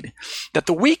made that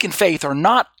the weak in faith are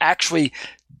not actually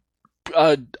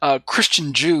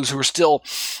Christian Jews who are still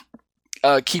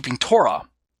keeping Torah,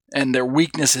 and their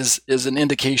weakness is an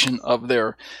indication of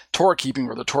their Torah keeping,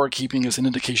 or the Torah keeping is an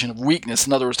indication of weakness.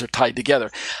 In other words, they're tied together.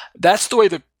 That's the way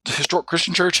the historic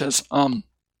Christian church has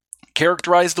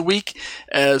characterized the weak,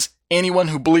 as anyone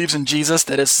who believes in Jesus,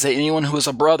 that is to say, anyone who is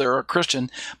a brother or a Christian,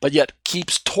 but yet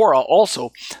keeps Torah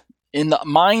also. In the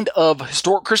mind of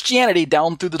historic Christianity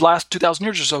down through the last 2,000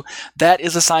 years or so, that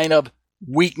is a sign of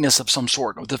weakness of some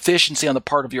sort, or deficiency on the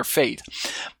part of your faith.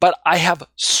 But I have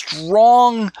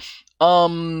strong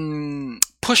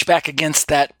pushback against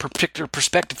that particular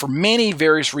perspective for many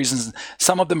various reasons.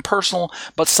 Some of them personal,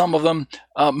 but some of them,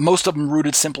 most of them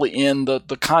rooted simply in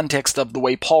the context of the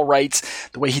way Paul writes,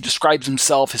 the way he describes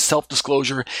himself, his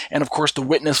self-disclosure, and of course the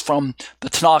witness from the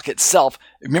Tanakh itself.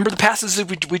 Remember the passages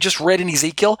we just read in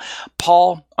Ezekiel?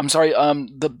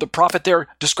 The prophet there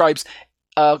describes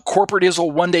corporate Israel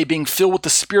one day being filled with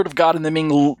the Spirit of God and then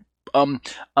being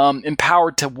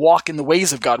empowered to walk in the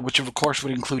ways of God, which of course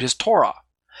would include his Torah.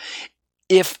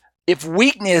 If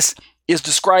weakness is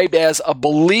described as a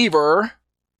believer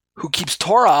who keeps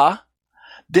Torah,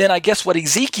 then I guess what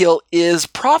Ezekiel is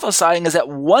prophesying is that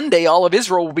one day all of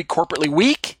Israel will be corporately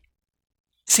weak.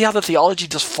 See how the theology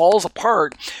just falls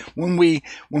apart when we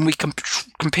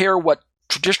compare what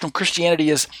traditional Christianity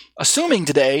is assuming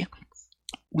today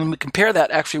when we compare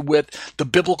that actually with the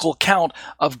biblical account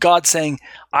of God saying,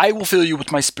 I will fill you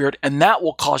with my spirit, and that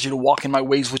will cause you to walk in my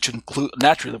ways, which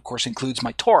naturally, of course, includes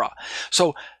my Torah.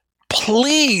 So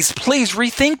please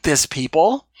rethink this,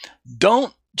 people.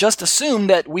 Don't just assume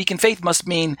that weak in faith must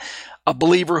mean a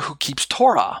believer who keeps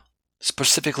Torah,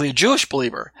 specifically a Jewish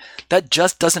believer. That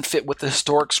just doesn't fit with the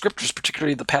historic scriptures,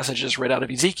 particularly the passages read out of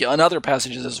Ezekiel and other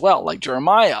passages as well, like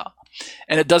Jeremiah.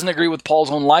 And it doesn't agree with Paul's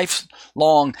own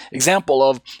lifelong example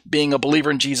of being a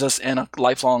believer in Jesus and a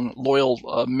lifelong loyal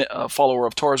follower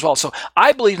of Torah as well. So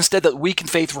I believe instead that weak in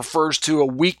faith refers to a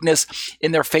weakness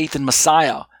in their faith in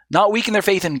Messiah. Not weak in their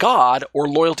faith in God or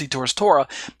loyalty towards Torah,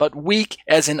 but weak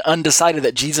as in undecided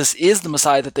that Jesus is the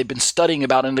Messiah that they've been studying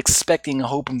about and expecting,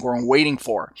 hoping for, and waiting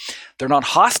for. They're not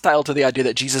hostile to the idea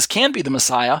that Jesus can be the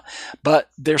Messiah, but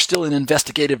they're still in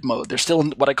investigative mode. They're still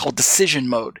in what I call decision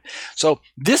mode. So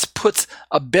this puts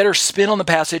a better spin on the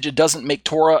passage. It doesn't make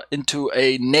Torah into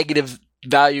a negative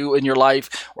value in your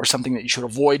life or something that you should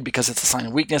avoid because it's a sign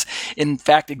of weakness. In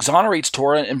fact, exonerates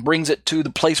Torah and brings it to the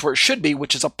place where it should be,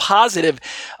 which is a positive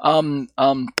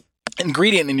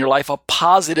ingredient in your life, a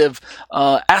positive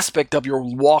aspect of your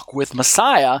walk with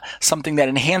Messiah, something that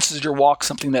enhances your walk,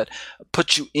 something that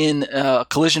puts you in a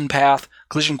collision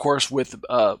course with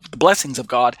the blessings of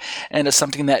God, and is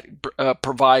something that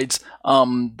provides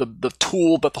the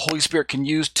tool that the Holy Spirit can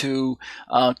use to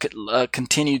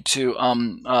continue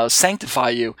to sanctify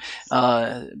you,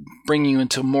 bring you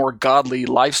into a more godly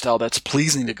lifestyle that's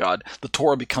pleasing to God. The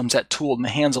Torah becomes that tool in the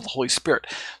hands of the Holy Spirit.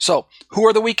 So, who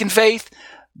are the weak in faith?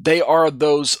 They are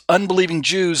those unbelieving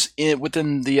Jews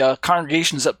within the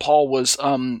congregations that Paul was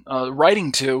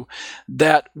writing to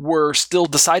that were still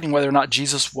deciding whether or not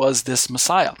Jesus was this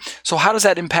Messiah. So how does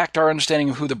that impact our understanding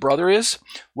of who the brother is?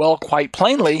 Well, quite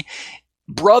plainly,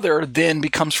 brother then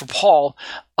becomes for Paul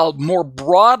a more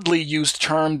broadly used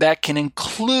term that can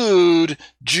include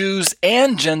Jews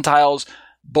and Gentiles,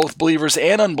 both believers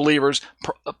and unbelievers,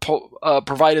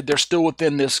 provided they're still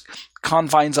within this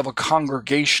confines of a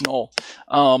congregational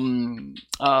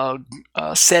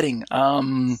setting,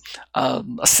 a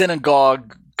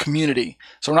synagogue community.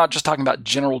 So we're not just talking about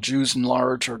general Jews in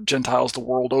large or Gentiles the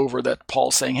world over that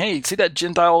Paul's saying, hey, see that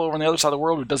Gentile over on the other side of the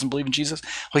world who doesn't believe in Jesus?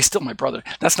 Well, he's still my brother.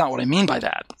 That's not what I mean by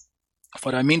that.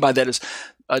 What I mean by that is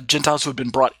Gentiles who have been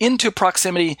brought into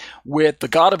proximity with the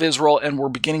God of Israel, and we're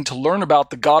beginning to learn about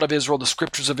the God of Israel, the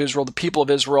scriptures of Israel, the people of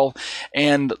Israel,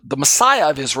 and the Messiah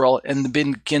of Israel, and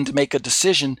begin to make a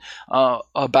decision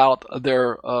about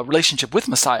their relationship with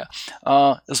Messiah.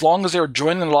 As long as they're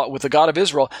joining a lot with the God of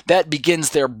Israel, that begins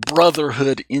their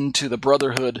brotherhood into the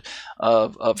brotherhood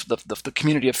of the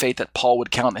community of faith that Paul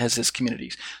would count as his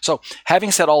communities. So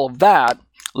having said all of that,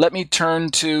 let me turn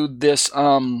to this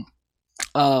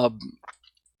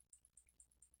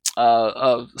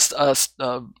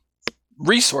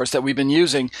resource that we've been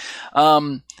using.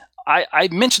 I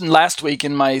mentioned last week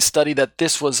in my study that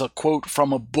this was a quote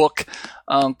from a book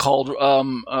called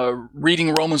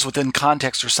Reading Romans Within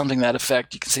Context, or something to that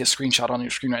effect. You can see a screenshot on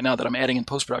your screen right now that I'm adding in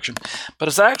post-production. But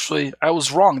it's actually, I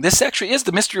was wrong. This actually is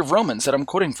the Mystery of Romans that I'm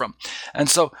quoting from. And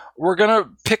so we're going to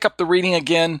pick up the reading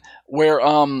again where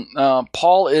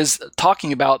Paul is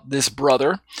talking about this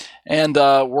brother. And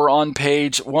we're on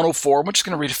page 104. We're just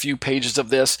going to read a few pages of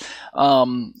this,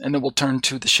 and then we'll turn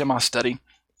to the Shema study.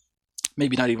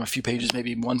 Maybe not even a few pages,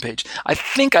 maybe even one page. I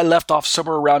think I left off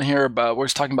somewhere around here where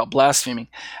it's talking about blaspheming.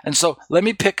 And so let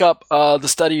me pick up the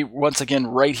study once again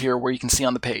right here where you can see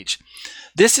on the page.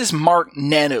 This is Mark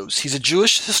Nanos. He's a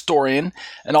Jewish historian,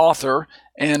 an author,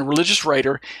 and religious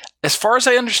writer. As far as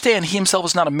I understand, he himself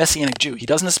is not a Messianic Jew. He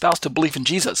doesn't espouse to belief in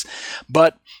Jesus,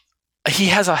 but he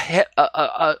has a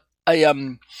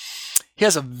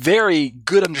very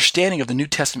good understanding of the New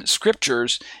Testament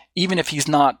scriptures, even if he's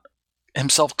not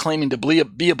himself claiming to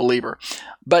be a believer.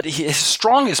 But his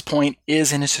strongest point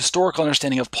is in his historical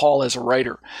understanding of Paul as a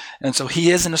writer. And so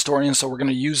he is an historian, so we're going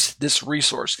to use this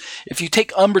resource. If you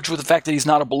take umbrage with the fact that he's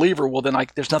not a believer, well, then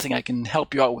there's nothing I can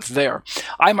help you out with there.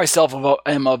 I myself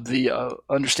am of the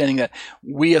understanding that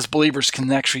we as believers can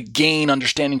actually gain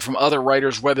understanding from other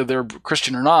writers, whether they're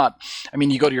Christian or not. I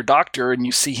mean, you go to your doctor and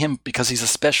you see him because he's a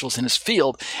specialist in his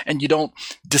field, and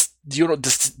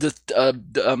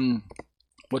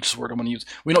what's the word I'm going to use?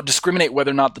 We don't discriminate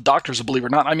whether or not the doctor's a believer or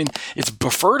not. I mean, it's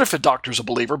preferred if a doctor's a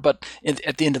believer, but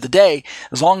at the end of the day,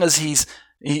 as long as he's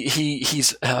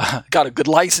got a good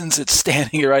license, it's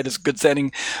standing, right? It's good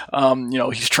standing.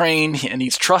 He's trained and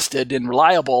he's trusted and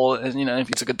reliable. And if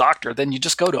he's a good doctor, then you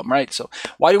just go to him, right? So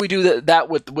why do we do that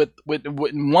with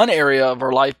in one area of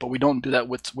our life, but we don't do that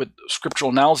with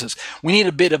scriptural analysis? We need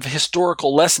a bit of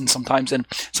historical lesson sometimes, and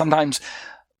sometimes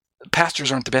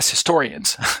pastors aren't the best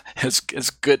historians. It's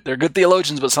good. They're good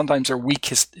theologians, but sometimes they're weak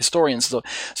historians.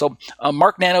 So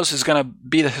Mark Nanos is going to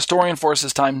be the historian for us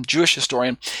this time, Jewish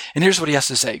historian. And here's what he has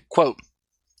to say. Quote,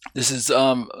 this is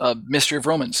a Mystery of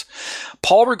Romans.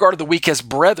 Paul regarded the weak as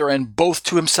brethren, both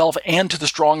to himself and to the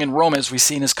strong in Rome, as we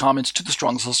see in his comments to the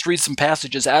strong. So let's read some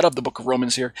passages out of the book of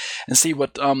Romans here and see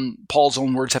what Paul's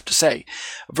own words have to say.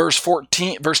 Verse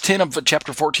 10 of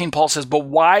chapter 14, Paul says,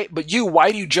 why do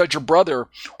you judge your brother?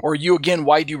 Or you again,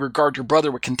 why do you regard your brother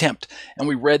with contempt? And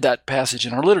we read that passage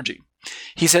in our liturgy.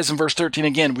 He says in verse 13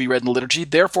 again, we read in the liturgy,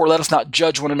 therefore let us not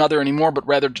judge one another anymore, but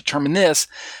rather determine this,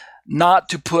 not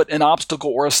to put an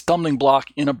obstacle or a stumbling block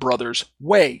in a brother's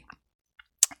way.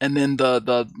 And then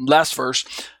the last verse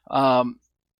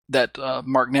that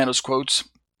Mark Nanos quotes,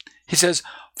 he says,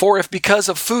 for if because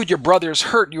of food your brother is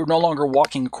hurt, you are no longer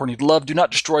walking according to love, do not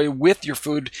destroy with your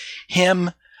food him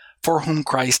for whom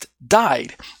Christ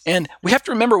died. And we have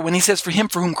to remember when he says for him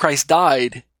for whom Christ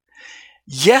died,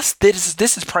 yes,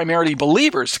 this is primarily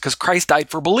believers because Christ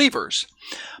died for believers.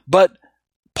 But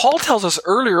Paul tells us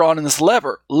earlier on in this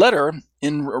letter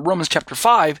in Romans chapter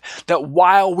 5 that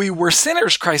while we were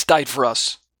sinners, Christ died for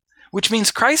us, which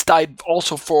means Christ died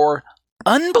also for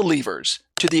unbelievers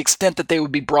to the extent that they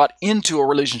would be brought into a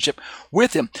relationship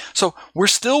with him. So we're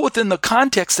still within the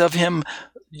context of him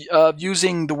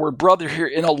using the word brother here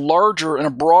in a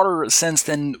broader sense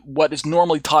than what is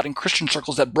normally taught in Christian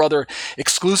circles, that brother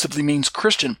exclusively means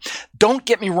Christian. Don't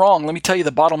get me wrong. Let me tell you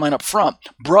the bottom line up front.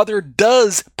 Brother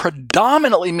does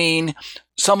predominantly mean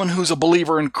someone who's a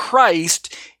believer in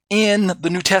Christ in the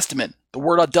New Testament. The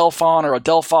word adelphon or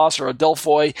adelphos or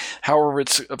adelphoi, however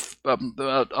it's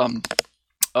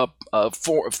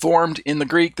formed in the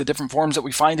Greek, the different forms that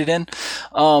we find it in,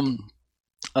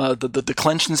 the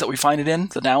declensions that we find it in,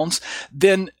 the nouns,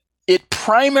 then it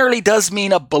primarily does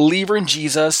mean a believer in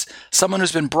Jesus, someone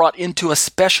who's been brought into a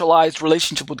specialized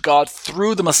relationship with God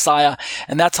through the Messiah,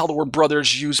 and that's how the word brother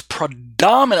is used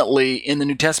predominantly in the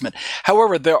New Testament.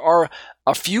 However, there are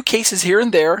a few cases here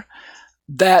and there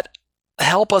that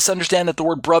help us understand that the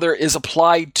word brother is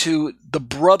applied to the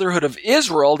brotherhood of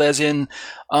Israel, as in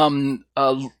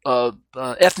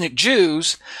ethnic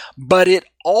Jews, but it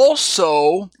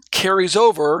also carries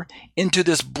over into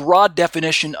this broad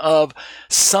definition of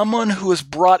someone who is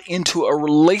brought into a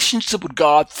relationship with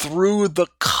God through the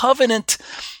covenant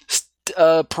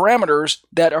parameters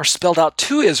that are spelled out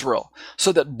to Israel,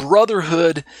 so that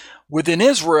brotherhood within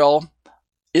Israel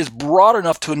is broad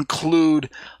enough to include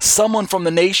someone from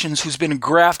the nations who's been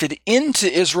grafted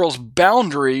into Israel's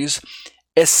boundaries,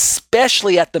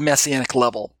 especially at the Messianic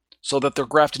level, so that they're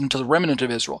grafted into the remnant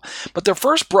of Israel. But they're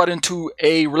first brought into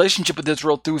a relationship with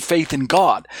Israel through faith in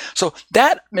God. So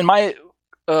that, in my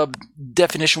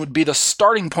definition, would be the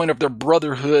starting point of their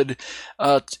brotherhood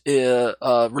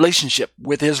relationship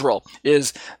with Israel,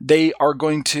 is they are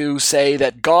going to say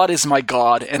that God is my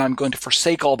God, and I'm going to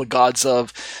forsake all the gods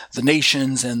of the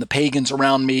nations and the pagans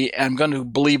around me, and I'm going to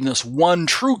believe in this one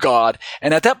true God.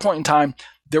 And at that point in time,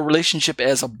 their relationship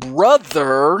as a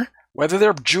brother, whether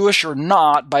they're Jewish or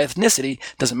not by ethnicity,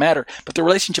 doesn't matter, but the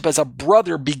relationship as a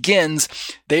brother begins.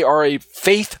 They are a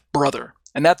faith brother.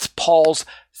 And that's Paul's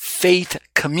faith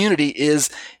community, is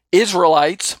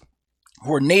Israelites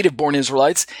who are native-born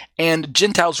Israelites and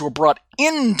Gentiles who are brought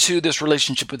into this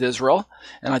relationship with Israel.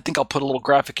 And I think I'll put a little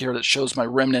graphic here that shows my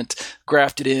remnant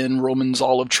grafted in Romans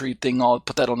olive tree thing. I'll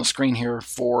put that on the screen here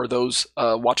for those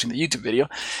watching the YouTube video.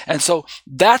 And so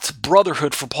that's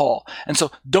brotherhood for Paul. And so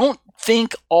don't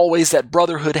think always that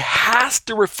brotherhood has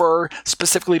to refer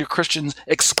specifically to Christians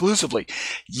exclusively.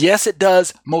 Yes, it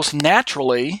does most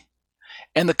naturally,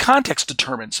 and the context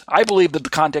determines. I believe that the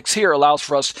context here allows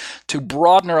for us to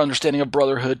broaden our understanding of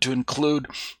brotherhood to include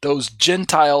those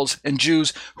Gentiles and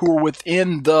Jews who are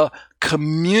within the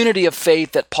community of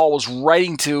faith that Paul was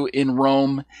writing to in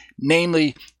Rome,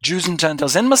 namely Jews and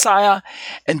Gentiles in Messiah,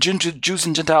 and Jews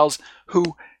and Gentiles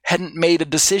who hadn't made a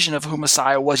decision of who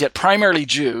Messiah was yet, primarily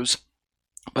Jews.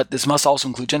 But this must also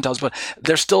include Gentiles. But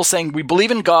they're still saying, we believe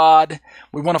in God,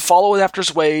 we want to follow after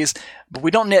his ways, but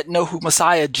we don't yet know who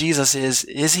Messiah Jesus is.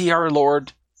 Is he our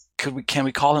Lord? Can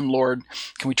we call him Lord?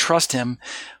 Can we trust him?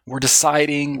 We're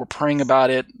deciding, we're praying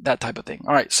about it, that type of thing.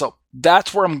 All right, so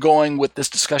that's where I'm going with this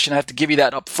discussion. I have to give you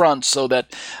that up front so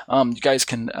that you guys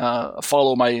can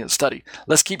follow my study.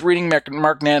 Let's keep reading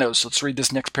Mark Nanos. Let's read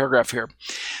this next paragraph here.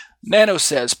 Nano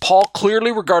says, Paul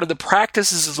clearly regarded the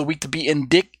practices of the week to be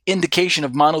indication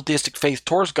of monotheistic faith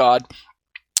towards God,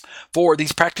 for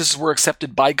these practices were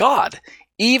accepted by God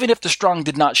even if the strong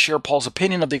did not share Paul's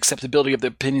opinion of the acceptability of the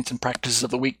opinions and practices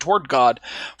of the weak toward God,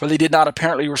 for they did not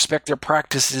apparently respect their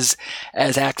practices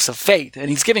as acts of faith. And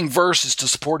he's giving verses to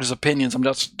support his opinions. I'm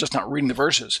just not reading the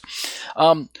verses.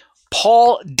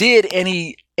 Paul did, and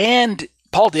he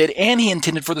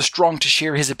intended for the strong to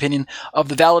share his opinion of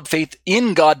the valid faith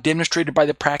in God demonstrated by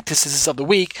the practices of the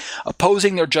weak,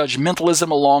 opposing their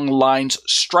judgmentalism along lines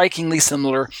strikingly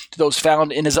similar to those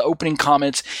found in his opening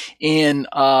comments in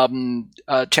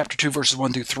chapter 2, verses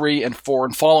 1 through 3 and 4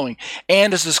 and following,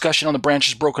 and his discussion on the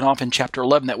branches broken off in chapter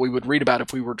 11 that we would read about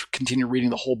if we were to continue reading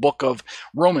the whole book of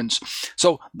Romans.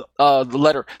 So the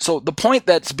letter. So the point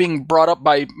that's being brought up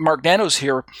by Mark Nanos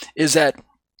here is that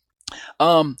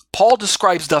Paul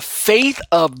describes the faith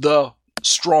of the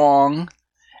strong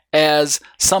as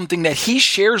something that he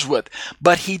shares with,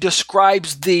 but he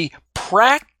describes the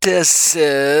practices,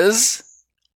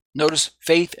 notice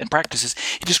faith and practices,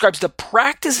 he describes the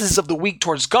practices of the weak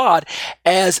towards God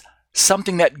as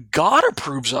something that God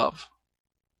approves of.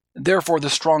 Therefore, the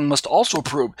strong must also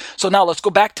approve. So now let's go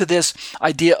back to this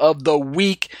idea of the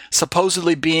weak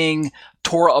supposedly being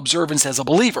Torah observance as a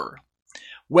believer.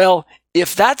 Well,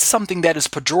 if that's something that is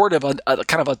pejorative,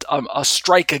 a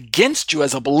strike against you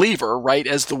as a believer, right,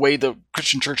 as the way the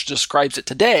Christian church describes it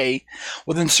today,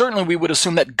 well, then certainly we would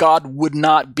assume that God would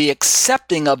not be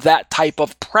accepting of that type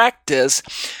of practice,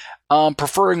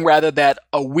 preferring rather that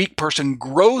a weak person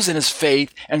grows in his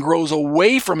faith and grows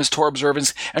away from his Torah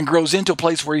observance and grows into a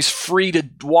place where he's free to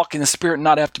walk in the Spirit and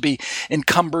not have to be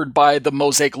encumbered by the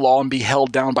Mosaic law and be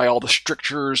held down by all the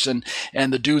strictures and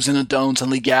the do's and the don'ts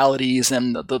and legalities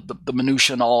and the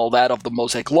minutiae and all that of the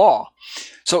Mosaic law.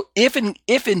 So if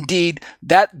indeed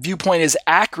that viewpoint is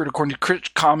accurate according to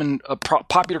common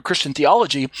popular Christian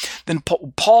theology, then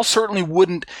Paul certainly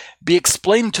wouldn't be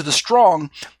explaining to the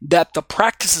strong that the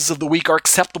practices of the weak are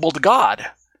acceptable to God,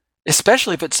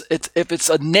 especially if it's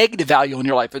a negative value in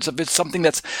your life. If it's something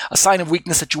that's a sign of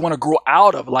weakness that you want to grow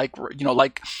out of, like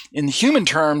in human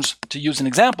terms, to use an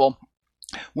example.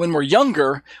 When we're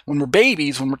younger, when we're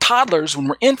babies, when we're toddlers, when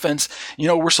we're infants,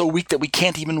 we're so weak that we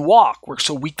can't even walk. We're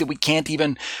so weak that we can't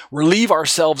even relieve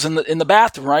ourselves in the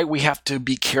bathroom, right? We have to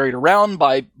be carried around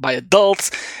by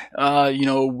adults.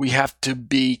 We have to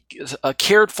be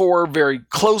cared for very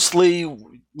closely.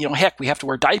 Heck, we have to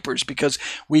wear diapers because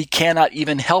we cannot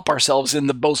even help ourselves in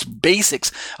the most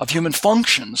basics of human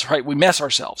functions, right? We mess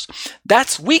ourselves.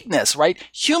 That's weakness, right?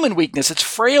 Human weakness. It's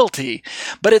frailty,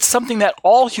 but it's something that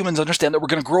all humans understand that we're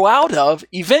going to grow out of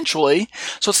eventually.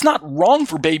 So it's not wrong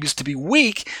for babies to be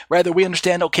weak. Rather, we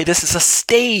understand, okay, this is a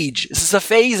stage. This is a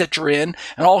phase that you're in,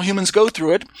 and all humans go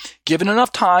through it. Given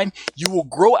enough time, you will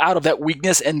grow out of that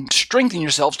weakness and strengthen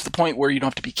yourselves to the point where you don't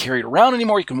have to be carried around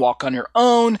anymore. You can walk on your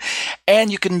own, and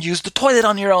you can use the toilet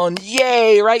on your own.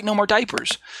 Yay, right? No more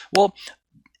diapers. Well,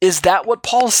 is that what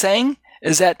Paul's saying?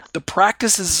 Is that the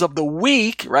practices of the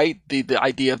weak, right? The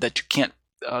idea that you can't,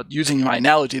 using my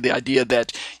analogy, the idea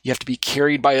that you have to be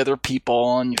carried by other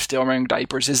people and you're still wearing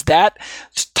diapers, is that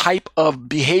type of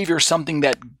behavior something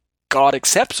that God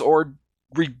accepts or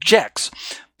rejects?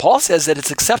 Paul says that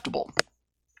it's acceptable.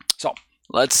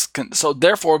 So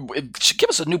therefore, it should give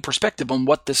us a new perspective on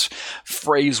what this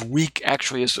phrase "weak"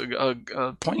 actually is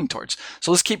pointing towards.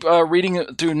 So let's keep reading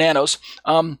through Nanos.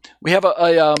 We have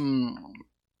a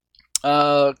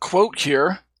quote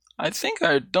here. I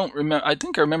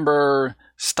remember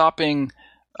stopping.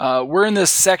 We're in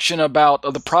this section about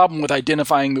the problem with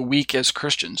identifying the weak as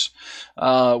Christians,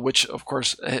 which of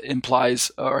course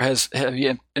implies or has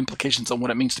heavy implications on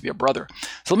what it means to be a brother.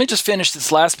 So let me just finish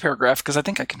this last paragraph because I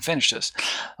think I can finish this.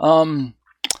 In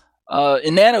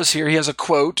Nanos here, he has a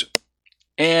quote,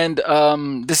 and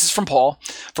this is from Paul.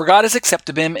 For God has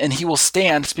accepted him, and he will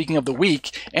stand, speaking of the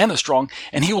weak and the strong,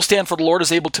 and he will stand, for the Lord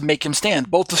is able to make him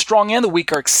stand. Both the strong and the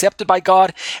weak are accepted by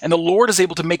God, and the Lord is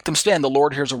able to make them stand. The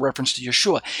Lord here is a reference to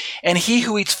Yeshua. And he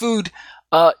who eats food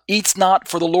eats not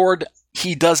for the Lord,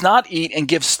 he does not eat, and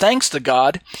gives thanks to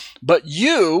God. But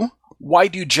you, why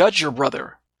do you judge your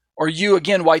brother? Or you,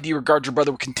 again, why do you regard your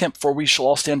brother with contempt? For we shall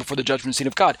all stand before the judgment seat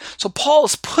of God. So Paul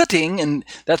is putting, and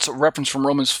that's a reference from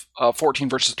Romans 14,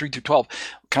 verses 3 through 12,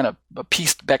 kind of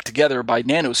pieced back together by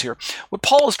Nanos here. What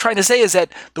Paul is trying to say is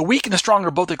that the weak and the strong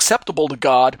are both acceptable to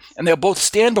God, and they'll both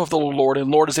stand before the Lord, and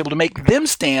the Lord is able to make them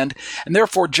stand, and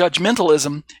therefore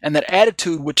judgmentalism and that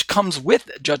attitude which comes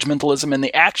with judgmentalism and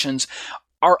the actions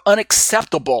are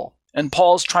unacceptable. And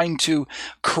Paul's trying to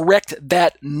correct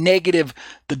that negative,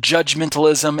 the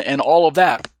judgmentalism and all of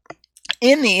that.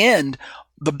 In the end,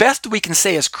 the best we can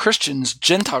say as Christians,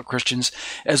 Gentile Christians,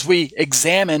 as we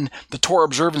examine the Torah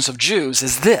observance of Jews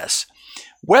is this.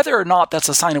 Whether or not that's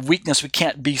a sign of weakness, we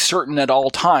can't be certain at all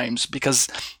times, because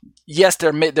yes,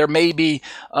 there may be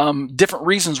different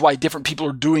reasons why different people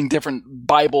are doing different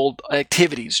Bible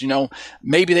activities.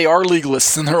 Maybe they are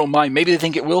legalists in their own mind. Maybe they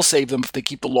think it will save them if they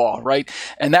keep the law, right?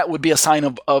 And that would be a sign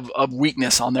of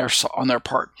weakness on their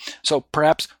part. So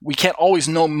perhaps we can't always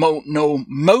know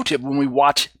motive when we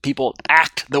watch people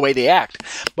act the way they act.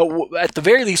 But at the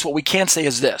very least, what we can say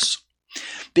is this: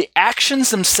 the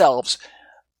actions themselves,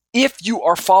 if you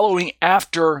are following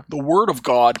after the Word of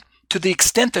God, to the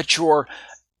extent that you're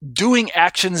doing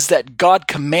actions that God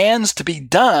commands to be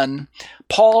done,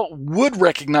 Paul would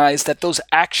recognize that those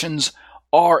actions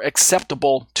are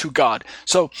acceptable to God.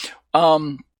 So,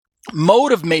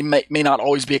 motive may not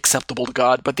always be acceptable to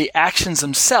God, but the actions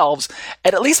themselves,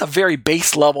 at least a very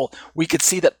base level, we could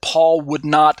see that Paul would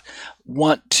not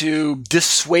want to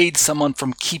dissuade someone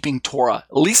from keeping Torah,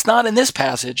 at least not in this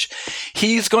passage.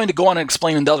 He's going to go on and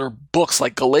explain in other books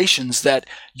like Galatians that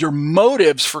your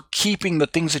motives for keeping the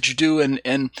things that you do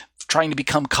and trying to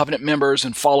become covenant members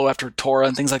and follow after Torah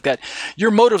and things like that,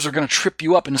 your motives are going to trip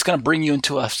you up, and it's going to bring you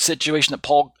into a situation that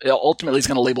Paul ultimately is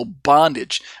going to label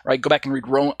bondage, right? Go back and read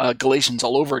Galatians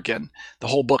all over again, the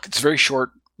whole book. It's very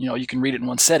short. You can read it in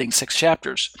one setting, 6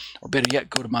 chapters. Or better yet,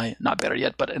 not better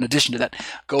yet, but in addition to that,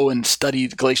 go and study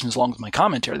Galatians along with my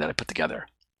commentary that I put together.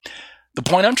 The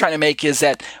point I'm trying to make is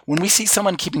that when we see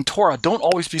someone keeping Torah, don't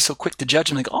always be so quick to judge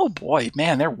them, like, oh boy,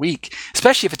 man, they're weak.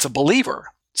 Especially if it's a believer,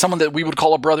 someone that we would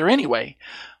call a brother anyway.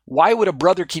 Why would a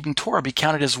brother keeping Torah be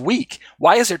counted as weak?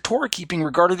 Why is their Torah keeping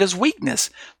regarded as weakness?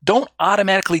 Don't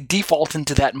automatically default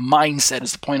into that mindset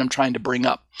is the point I'm trying to bring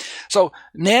up. So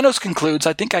Nanos concludes,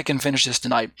 I think I can finish this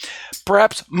tonight.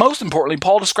 Perhaps most importantly,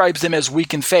 Paul describes them as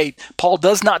weak in faith. Paul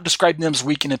does not describe them as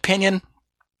weak in opinion.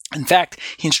 In fact,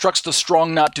 he instructs the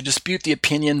strong not to dispute the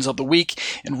opinions of the weak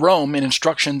in Rome, an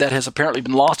instruction that has apparently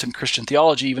been lost in Christian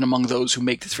theology, even among those who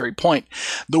make this very point.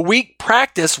 The weak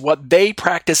practice what they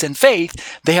practice in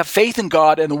faith. They have faith in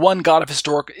God and the one God of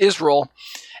historic Israel,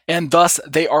 and thus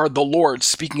they are the Lord's,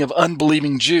 speaking of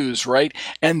unbelieving Jews, right?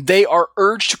 And they are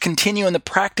urged to continue in the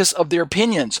practice of their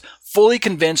opinions, fully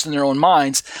convinced in their own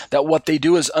minds that what they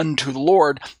do is unto the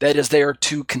Lord, that is, they are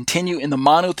to continue in the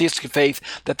monotheistic faith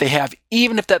that they have,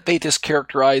 even if that faith is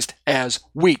characterized as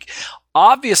weak.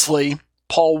 Obviously,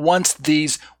 Paul wants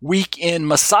these weak in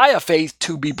Messiah faith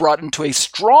to be brought into a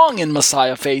strong in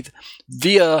Messiah faith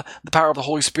via the power of the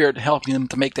Holy Spirit helping them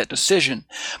to make that decision.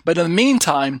 But in the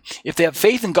meantime, if they have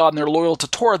faith in God and they're loyal to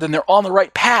Torah, then they're on the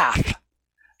right path.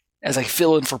 As I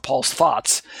fill in for Paul's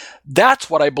thoughts, that's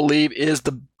what I believe is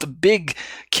the big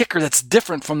kicker that's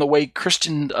different from the way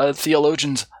Christian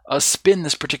theologians spin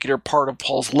this particular part of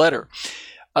Paul's letter.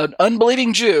 An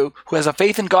unbelieving Jew who has a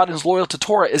faith in God and is loyal to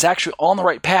Torah is actually on the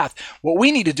right path. What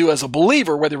we need to do as a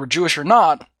believer, whether we're Jewish or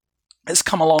not, is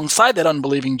come alongside that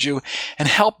unbelieving Jew and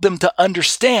help them to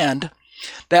understand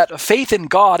that faith in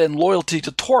God and loyalty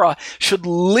to Torah should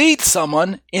lead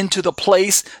someone into the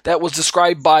place that was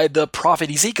described by the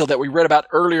prophet Ezekiel that we read about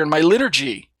earlier in my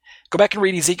liturgy. Go back and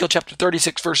read Ezekiel chapter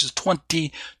 36, verses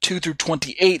 22 through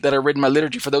 28 that I read in my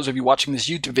liturgy for those of you watching this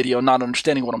YouTube video and not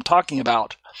understanding what I'm talking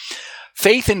about.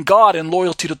 Faith in God and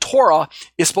loyalty to Torah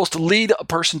is supposed to lead a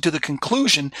person to the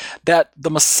conclusion that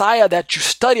the Messiah that you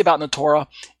study about in the Torah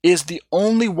is the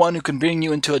only one who can bring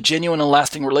you into a genuine and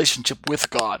lasting relationship with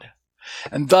God.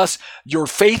 And thus, your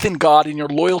faith in God and your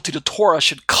loyalty to Torah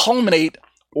should culminate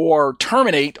or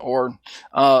terminate or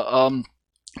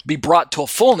be brought to a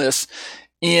fullness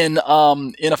in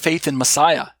a faith in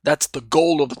Messiah. That's the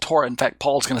goal of the Torah. In fact,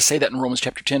 Paul's going to say that in Romans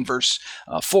chapter 10, verse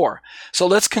 4. So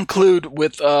let's conclude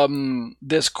with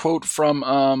this quote from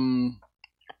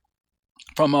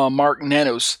Mark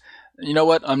Nanos. You know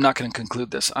what? I'm not going to conclude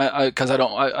this because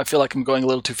I feel like I'm going a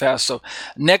little too fast. So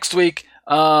next week,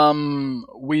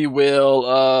 we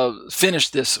will finish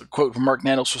this quote from Mark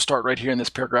Nanos. We'll start right here in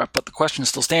this paragraph, but the question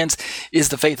still stands: is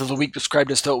the faith of the weak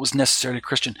described as though it was necessarily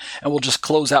Christian? And we'll just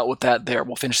close out with that there.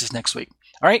 We'll finish this next week.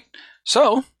 All right,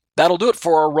 so that'll do it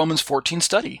for our Romans 14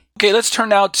 study. Okay, let's turn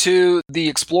now to the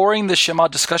exploring the Shema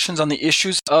discussions on the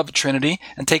issues of the Trinity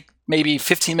and take maybe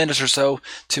 15 minutes or so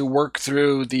to work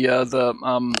through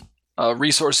the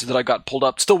resources that I got pulled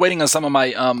up. Still waiting on some of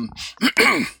my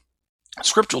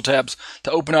scriptural tabs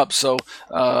to open up, so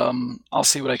I'll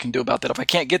see what I can do about that. If I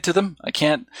can't get to them, I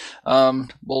can't.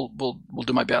 We'll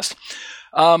do my best.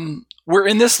 We're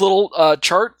in this little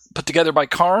chart put together by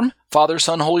Carm, Father,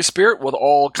 Son, Holy Spirit, with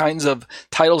all kinds of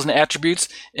titles and attributes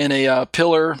in a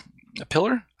pillar. A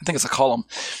pillar? I think it's a column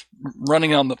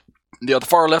running on the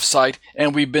far left side,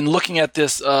 and we've been looking at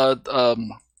this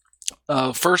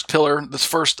first pillar, this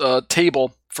first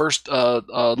table, first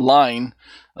line.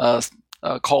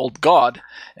 called God.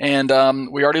 And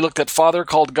we already looked at Father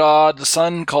called God, the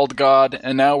Son called God,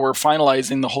 and now we're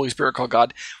finalizing the Holy Spirit called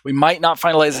God. We might not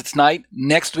finalize it tonight.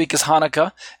 Next week is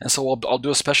Hanukkah, and so I'll do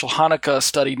a special Hanukkah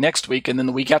study next week, and then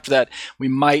the week after that, we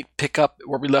might pick up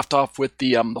where we left off with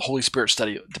the Holy Spirit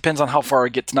study. It depends on how far I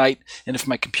get tonight, and if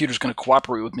my computer's going to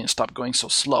cooperate with me and stop going so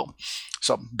slow.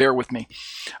 So bear with me.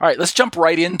 All right, let's jump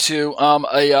right into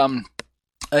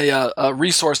a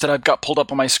resource that I've got pulled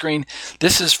up on my screen.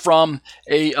 This is from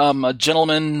a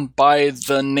gentleman by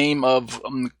the name of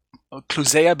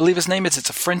Cluzet, I believe his name is.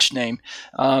 It's a French name,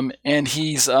 and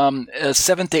he's a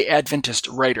Seventh-day Adventist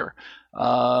writer.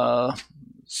 So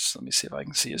let me see if I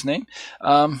can see his name.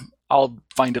 I'll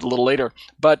find it a little later.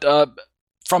 But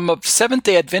from a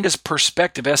Seventh-day Adventist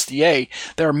perspective, SDA,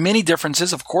 there are many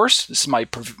differences, of course. This is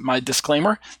my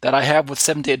disclaimer that I have with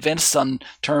Seventh-day Adventists in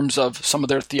terms of some of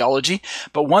their theology.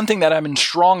 But one thing that I'm in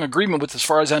strong agreement with as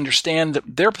far as I understand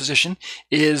their position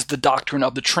is the doctrine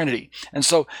of the Trinity. And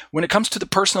so when it comes to the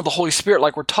person of the Holy Spirit,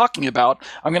 like we're talking about,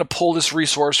 I'm going to pull this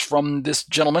resource from this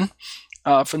gentleman,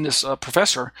 from this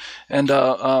professor, and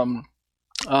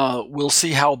we'll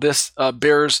see how this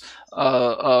bears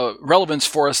relevance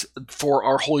for us for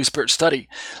our Holy Spirit study.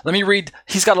 Let me read.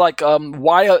 He's got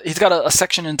he's got a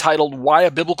section entitled "Why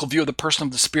a Biblical View of the Person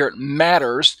of the Spirit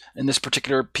Matters" in this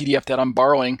particular PDF that I'm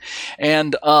borrowing,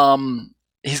 and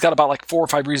he's got about like 4 or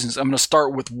 5 reasons. I'm going to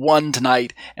start with one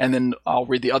tonight, and then I'll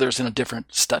read the others in a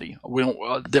different study,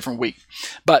 a different week.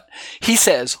 But he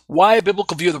says, "Why a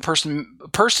biblical view of the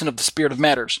person of the Spirit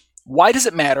matters? Why does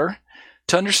it matter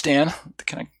to understand?"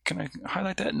 Can I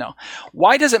highlight that? No.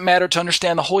 Why does it matter to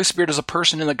understand the Holy Spirit as a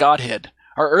person in the Godhead?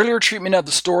 Our earlier treatment of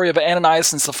the story of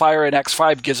Ananias and Sapphira in Acts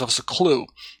 5 gives us a clue.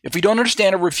 If we don't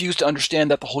understand or refuse to understand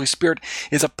that the Holy Spirit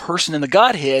is a person in the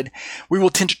Godhead, we will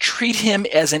tend to treat him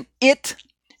as an it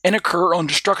and incur our own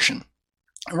destruction.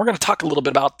 And we're going to talk a little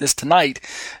bit about this tonight,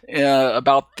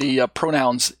 about the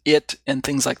pronouns it and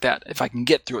things like that, if I can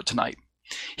get through it tonight.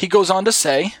 He goes on to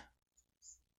say,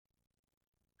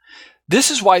 "This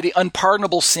is why the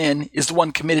unpardonable sin is the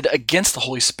one committed against the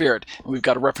Holy Spirit." And we've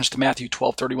got a reference to Matthew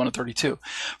 12:31 and 32.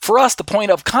 "For us, the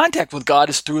point of contact with God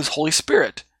is through his Holy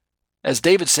Spirit. As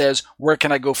David says, 'Where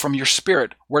can I go from your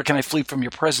spirit? Where can I flee from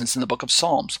your presence?' in the book of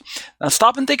Psalms." Now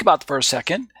stop and think about that for a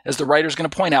second. As the writer is going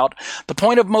to point out, the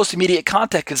point of most immediate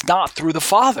contact is not through the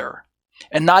Father,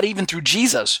 and not even through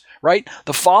Jesus, right?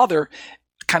 The Father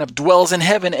kind of dwells in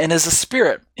heaven and is a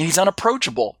spirit, and he's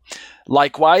unapproachable.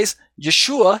 Likewise,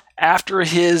 Yeshua, after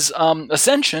his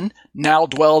ascension, now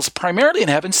dwells primarily in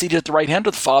heaven, seated at the right hand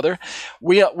of the Father.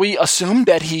 We assume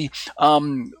that he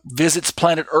visits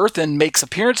planet Earth and makes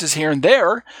appearances here and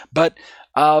there, but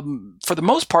for the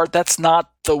most part, that's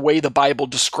not the way the Bible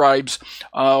describes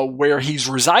where he's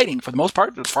residing. For the most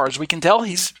part, as far as we can tell,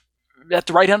 he's at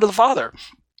the right hand of the Father.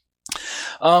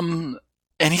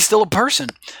 And he's still a person,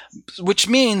 which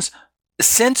means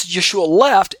since Yeshua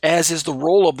left, as is the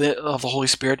role of the Holy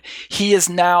Spirit, he is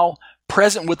now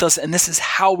present with us, and this is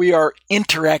how we are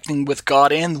interacting with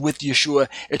God and with Yeshua.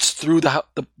 It's through the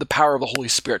power of the Holy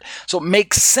Spirit. So it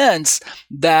makes sense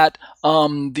that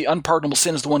the unpardonable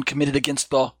sin is the one committed against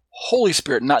the Holy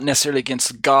Spirit, not necessarily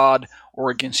against God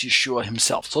or against Yeshua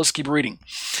himself. So let's keep reading.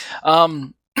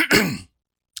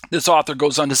 This author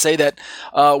goes on to say that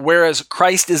whereas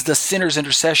Christ is the sinner's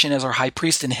intercession as our high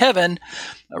priest in heaven,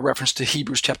 a reference to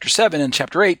Hebrews chapter 7 and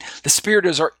chapter 8, the Spirit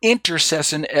is our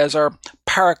intercession as our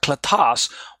parakletos,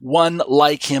 one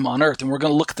like him on earth. And we're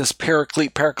going to look at this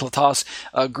parakletos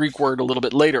Greek word a little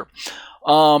bit later.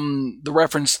 The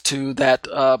reference to that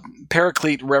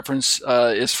paraclete reference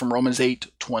is from Romans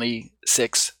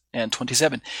 8:26 and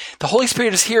 27. The Holy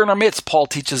Spirit is here in our midst, Paul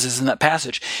teaches us in that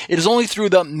passage. It is only through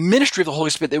the ministry of the Holy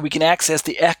Spirit that we can access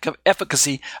the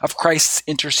efficacy of Christ's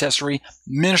intercessory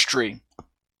ministry.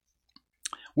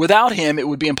 Without him, it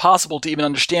would be impossible to even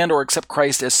understand or accept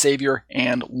Christ as Savior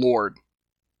and Lord.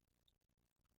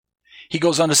 He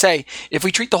goes on to say, if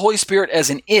we treat the Holy Spirit as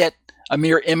an it, a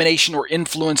mere emanation or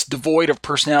influence devoid of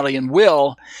personality and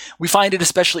will, we find it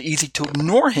especially easy to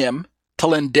ignore him, to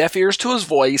lend deaf ears to his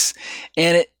voice,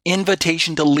 and an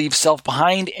invitation to leave self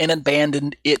behind and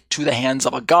abandon it to the hands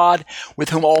of a God with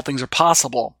whom all things are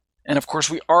possible. And of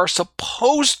course, we are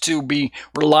supposed to be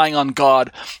relying on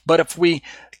God, but if we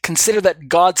consider that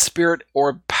God's Spirit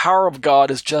or power of God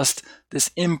is just this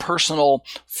impersonal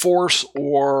force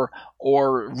or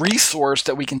resource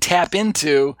that we can tap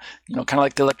into, kind of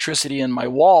like the electricity in my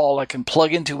wall I can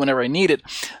plug into whenever I need it,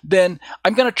 then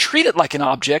I'm going to treat it like an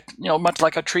object, much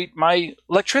like I treat my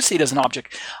electricity as an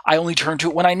object. I only turn to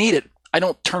it when I need it. I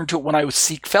don't turn to it when I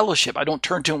seek fellowship. I don't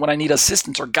turn to it when I need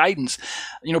assistance or guidance,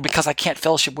 because I can't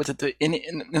fellowship with it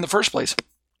in the first place.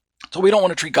 So we don't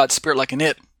want to treat God's Spirit like an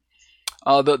it.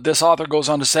 This author goes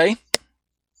on to say,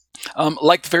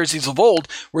 like the Pharisees of old,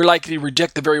 we're likely to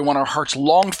reject the very one our hearts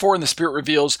longed for, and the Spirit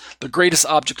reveals the greatest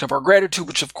object of our gratitude,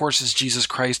 which of course is Jesus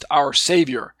Christ, our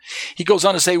Savior. He goes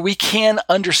on to say, we can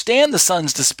understand the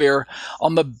Son's despair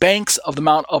on the banks of the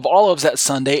Mount of Olives that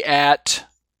Sunday at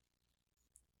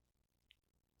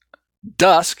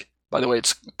dusk. By the way,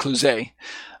 it's Cluzet.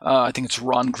 I think it's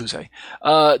Ron Cluzet.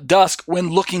 Dusk, when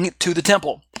looking to the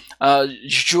temple.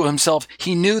 Yeshua himself,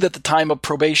 he knew that the time of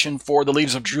probation for the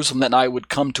leaders of Jerusalem that night would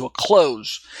come to a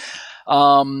close.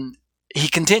 He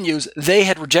continues, they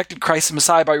had rejected Christ the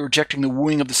Messiah by rejecting the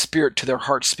wooing of the Spirit to their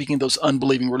hearts, speaking of those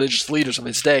unbelieving religious leaders of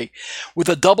his day. With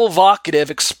a double vocative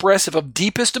expressive of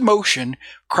deepest emotion,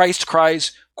 Christ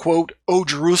cries, quote, O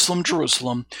Jerusalem,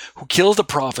 Jerusalem, who kills the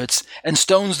prophets and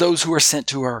stones those who are sent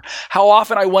to her. How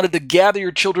often I wanted to gather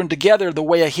your children together the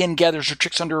way a hen gathers her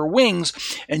chicks under her wings,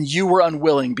 and you were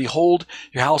unwilling. Behold,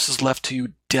 your house is left to you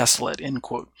desolate, end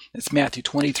quote. It's Matthew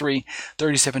 23,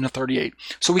 37 to 38.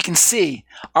 So we can see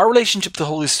our relationship to the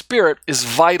Holy Spirit is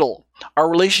vital. Our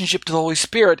relationship to the Holy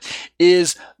Spirit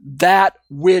is that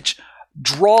which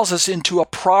draws us into a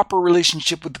proper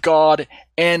relationship with God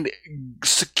and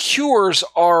secures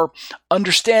our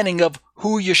understanding of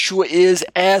who Yeshua is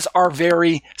as our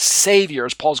very Savior.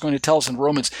 As Paul's going to tell us in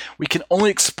Romans, we can only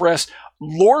express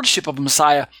lordship of the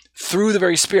Messiah through the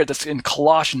very Spirit. That's in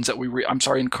Colossians that we read,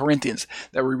 in Corinthians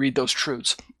that we read those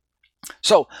truths.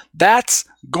 So that's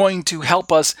going to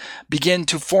help us begin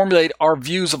to formulate our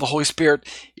views of the Holy Spirit.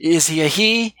 Is he a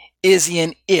he? Is he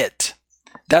an it?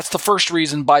 That's the first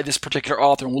reason by this particular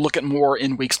author, and we'll look at more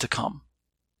in weeks to come.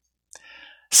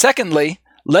 Secondly,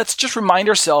 let's just remind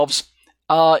ourselves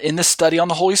in this study on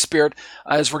the Holy Spirit,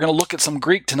 as we're going to look at some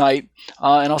Greek tonight,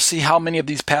 and I'll see how many of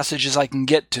these passages I can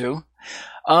get to.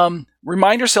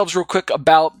 Remind ourselves real quick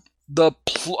about the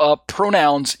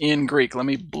pronouns in Greek. Let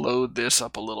me blow this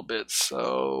up a little bit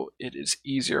so it is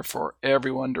easier for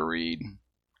everyone to read.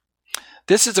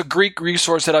 This is a Greek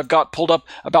resource that I've got pulled up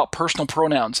about personal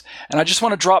pronouns. And I just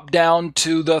want to drop down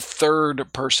to the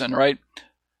third person, right?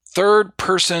 Third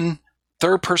person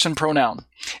pronoun.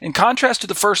 In contrast to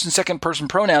the first and second person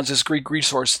pronouns, this Greek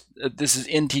resource, this is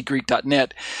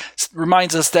ntgreek.net,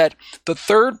 reminds us that the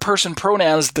third person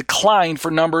pronouns decline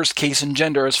for numbers, case, and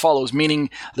gender as follows, meaning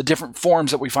the different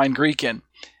forms that we find Greek in.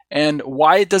 And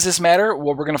why does this matter?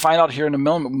 Well, we're going to find out here in a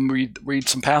moment when we read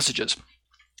some passages.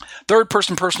 Third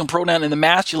person personal pronoun in the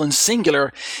masculine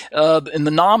singular, in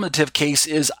the nominative case,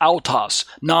 is autos.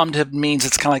 Nominative means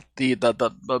it's kind of like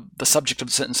the subject of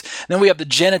the sentence. And then we have the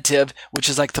genitive, which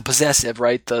is like the possessive,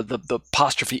 right? The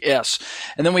apostrophe s.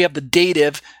 And then we have the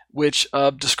dative, which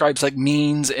describes like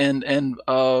means and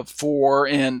for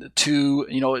and to.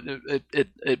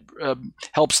 It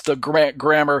helps the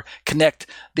grammar connect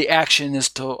the action as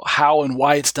to how and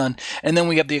why it's done. And then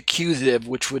we have the accusative,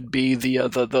 which would be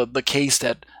the case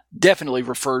that definitely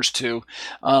refers to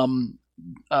that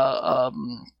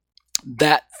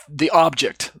the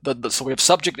object. So we have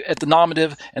subject at the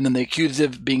nominative, and then the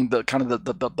accusative being the kind of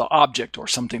the object or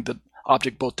something that.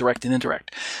 Object, both direct and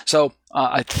indirect. So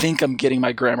I think I'm getting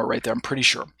my grammar right there. I'm pretty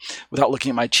sure without looking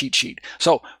at my cheat sheet.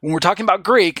 So when we're talking about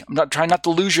Greek, I'm not trying not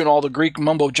to lose you in all the Greek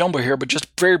mumbo jumbo here, but just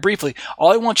very briefly,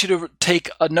 all I want you to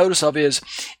take a notice of is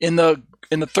in the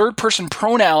third person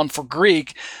pronoun for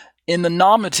Greek, in the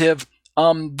nominative,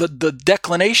 the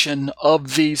declination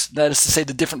of these, that is to say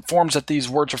the different forms that these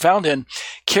words are found in,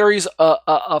 carries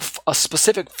a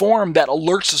specific form that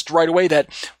alerts us right away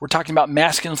that we're talking about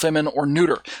masculine, feminine, or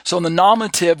neuter. So in the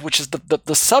nominative, which is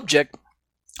the subject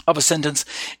of a sentence,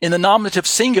 in the nominative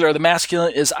singular, the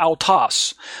masculine is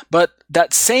autos. But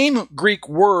that same Greek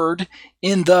word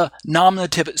in the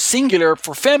nominative singular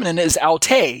for feminine is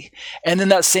aute. And then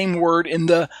that same word in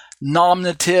the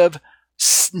nominative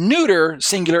neuter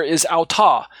singular is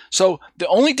auta. So the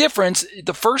only difference,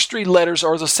 the first three letters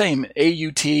are the same.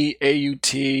 A-U-T,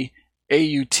 A-U-T,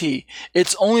 A-U-T.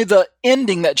 It's only the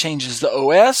ending that changes. The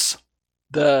O-S,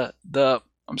 the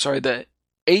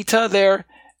eta there,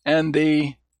 and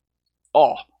the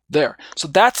O there. So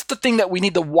that's the thing that we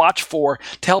need to watch for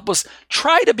to help us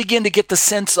try to begin to get the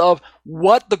sense of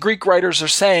what the Greek writers are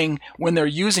saying when they're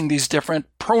using these different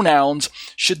pronouns.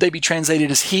 Should they be translated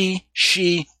as he,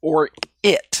 she, or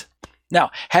it?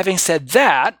 Now, having said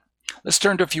that, let's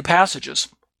turn to a few passages.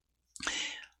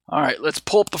 All right, let's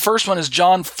pull up. The first one is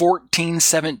John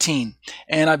 14:17.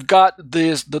 And I've got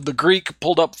the Greek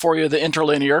pulled up for you, the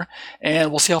interlinear,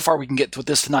 and we'll see how far we can get with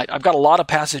this tonight. I've got a lot of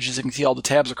passages. You can see all the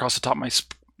tabs across the top of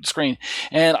screen.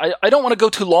 And I don't want to go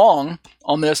too long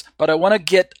on this, but I want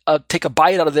to take a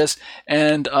bite out of this,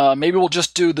 and maybe we'll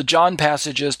just do the John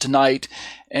passages tonight,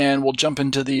 and we'll jump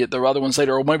into the other ones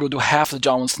later, or maybe we'll do half of the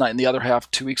John ones tonight and the other half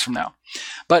 2 weeks from now.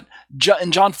 But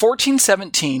in John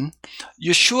 14:17,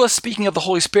 Yeshua, speaking of the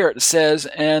Holy Spirit, says,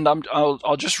 and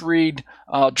I'll just read,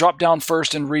 drop down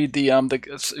first and read the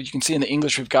you can see in the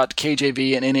English we've got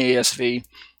KJV and NASB.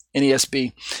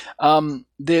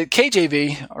 The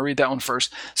KJV, I'll read that one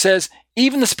first, says,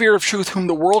 "Even the Spirit of truth, whom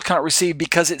the world cannot receive,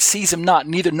 because it sees him not,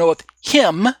 neither knoweth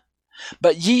him,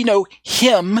 but ye know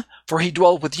him, for he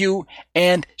dwelleth with you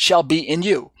and shall be in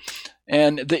you."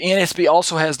 And the NASB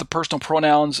also has the personal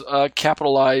pronouns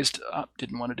capitalized.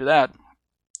 Didn't want to do that.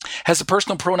 Has the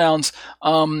personal pronouns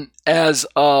as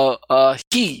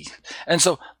he. And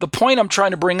so the point I'm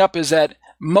trying to bring up is that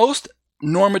most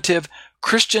normative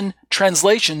Christian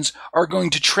translations are going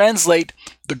to translate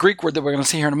the Greek word that we're going to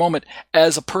see here in a moment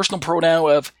as a personal pronoun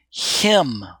of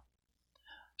him.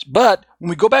 But when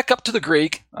we go back up to the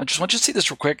Greek, I just want you to see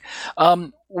this real quick.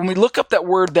 When we look up that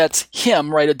word that's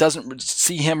him, right, it doesn't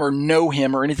see him or know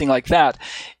him or anything like that.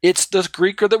 It's the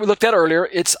Greek word that we looked at earlier.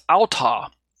 It's auta.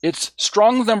 It's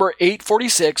Strong's number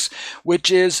 846,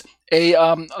 which is a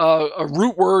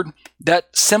root word that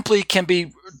simply can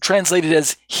be translated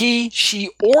as he,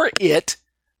 she, or it,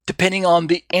 depending on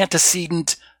the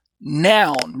antecedent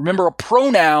noun. Remember, a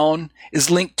pronoun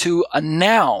is linked to a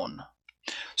noun.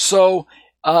 So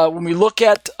when we look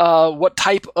at what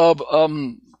type of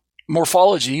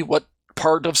morphology, what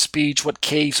part of speech, what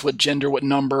case, what gender, what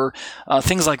number,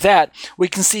 things like that, we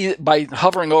can see by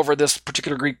hovering over this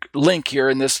particular Greek link here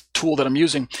in this tool that I'm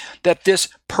using, that this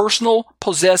personal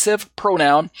possessive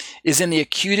pronoun is in the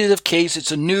accusative case.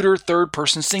 It's a neuter third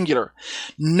person singular.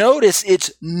 Notice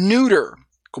it's neuter.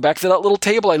 Go back to that little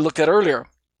table I looked at earlier.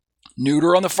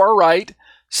 Neuter on the far right,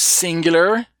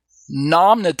 singular,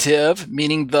 nominative,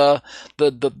 meaning the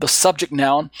subject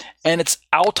noun, and it's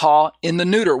auta in the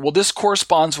neuter. Well, this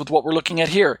corresponds with what we're looking at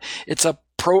here. It's a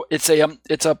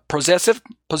possessive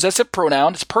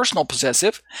pronoun. It's personal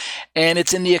possessive, and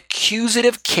it's in the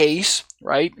accusative case,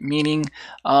 right? Meaning,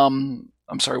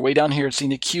 way down here, it's in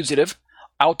the accusative,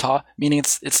 auta, meaning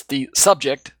it's the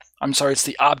subject. It's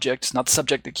the object. It's not the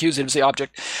subject. The accusative is the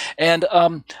object. And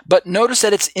but notice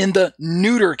that it's in the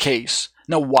neuter case.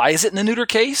 Now, why is it in the neuter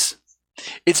case?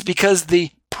 It's because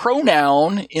the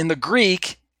pronoun in the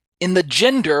Greek, in the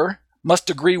gender,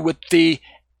 must agree with the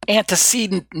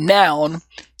antecedent noun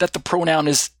that the pronoun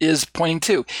is pointing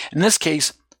to. In this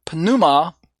case,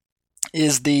 pneuma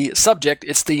is the subject.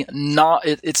 It's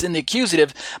it's in the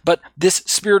accusative, but this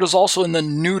spirit is also in the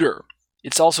neuter.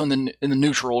 It's also in the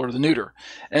neutral or the neuter.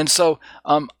 And so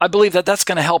I believe that that's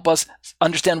going to help us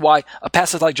understand why a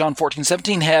passage like John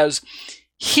 14:17 has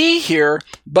he here,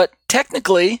 but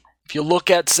technically, if you look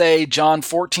at, say, John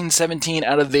 14:17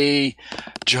 out of the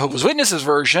Jehovah's Witnesses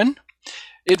version,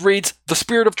 it reads, "The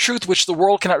Spirit of truth which the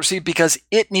world cannot receive because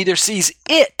it neither sees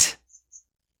it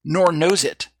nor knows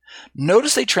it."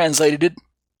 Notice they translated it,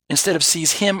 instead of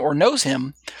sees him or knows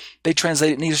him, they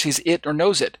translated neither sees it or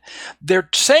knows it. They're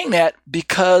saying that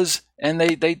because, and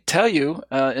they tell you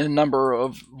in a number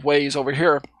of ways over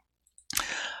here,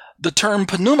 the term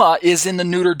pneuma is in the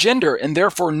neuter gender, and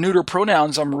therefore neuter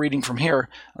pronouns, I'm reading from here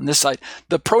on this side,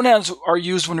 the pronouns are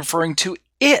used when referring to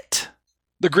it.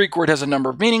 The Greek word has a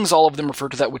number of meanings. All of them refer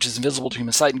to that which is invisible to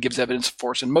human sight and gives evidence of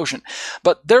force and motion.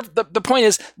 But the point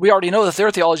is, we already know that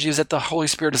their theology is that the Holy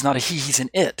Spirit is not a he, he's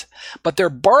an it. But they're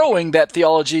borrowing that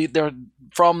theology, they're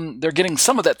getting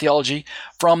some of that theology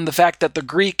from the fact that the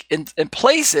Greek in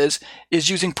places is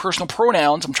using personal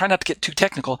pronouns. I'm trying not to get too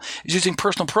technical. Is using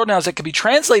personal pronouns that could be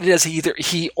translated as either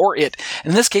he or it.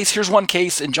 In this case, here's one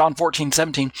case in John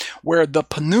 14:17 where the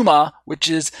pneuma,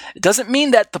 it doesn't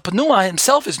mean that the pneuma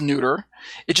himself is neuter.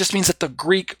 It just means that the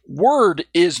Greek word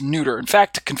is neuter. In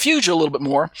fact, to confuse you a little bit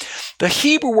more, the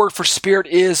Hebrew word for spirit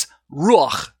is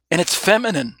ruach, and it's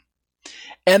feminine.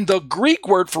 And the Greek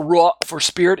word for ruach, for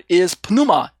spirit, is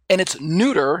pneuma, and it's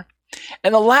neuter.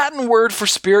 And the Latin word for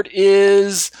spirit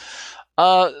is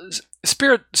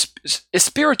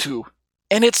spiritu,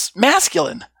 and it's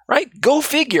masculine, right? Go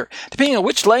figure. Depending on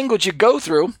which language you go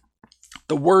through,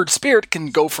 the word spirit can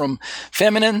go from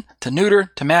feminine to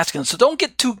neuter to masculine. So don't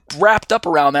get too wrapped up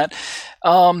around that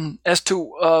as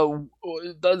to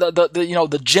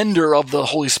the gender of the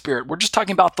Holy Spirit. We're just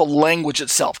talking about the language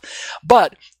itself.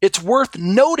 But it's worth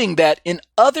noting that in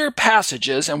other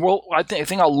passages, and I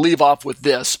think I'll leave off with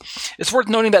this. It's worth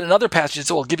noting that in other passages,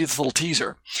 so I'll give you this little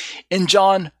teaser. In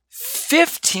John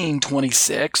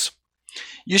 15:26,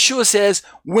 Yeshua says,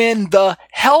 when the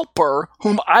helper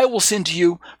whom I will send to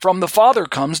you from the Father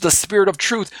comes, the Spirit of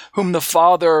truth whom the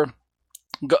Father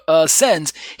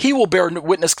sends, he will bear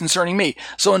witness concerning me.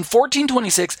 So in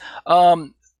 14:26,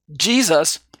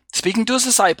 Jesus, speaking to his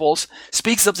disciples,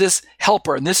 speaks of this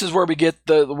helper. And this is where we get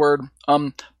the word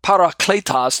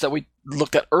parakletos that we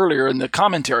looked at earlier in the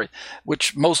commentary,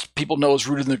 which most people know is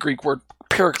rooted in the Greek word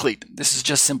paraclete. This is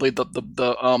just simply the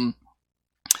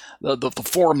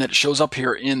form that it shows up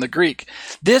here in the Greek.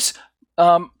 This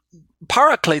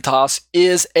parakletos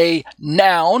is a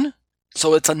noun,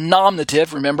 so it's a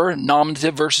nominative. Remember,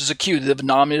 nominative versus accusative.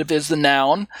 Nominative is the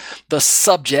noun, the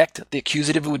subject. The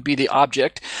accusative would be the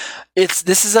object.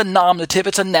 This is a nominative.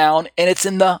 It's a noun, and it's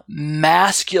in the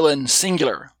masculine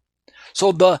singular.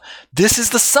 So this is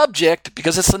the subject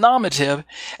because it's the nominative,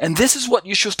 and this is what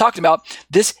Yeshua was talking about.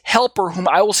 This helper whom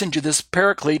I will send you, this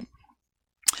paraclete,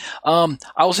 I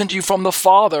will send you from the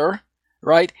Father,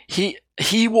 right?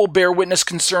 He will bear witness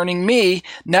concerning me.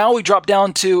 Now we drop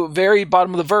down to very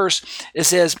bottom of the verse. It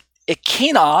says,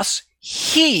 ekenos,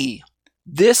 he.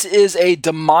 This is a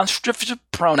demonstrative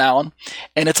pronoun,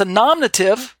 and it's a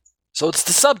nominative, so it's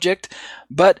the subject,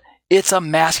 but it's a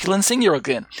masculine singular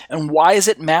again. And why is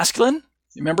it masculine?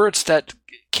 Remember, it's that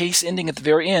case ending at the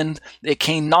very end,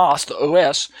 ekenos, the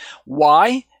OS.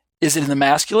 Why is it in the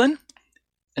masculine?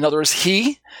 In other words,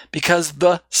 he, because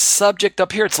the subject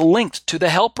up here, it's linked to the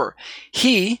helper.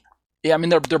 He,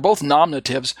 they're both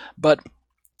nominatives, but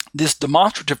this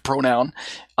demonstrative pronoun,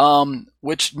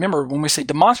 which, remember, when we say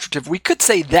demonstrative, we could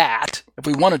say that, if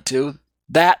we wanted to,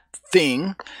 that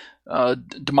thing,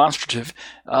 demonstrative,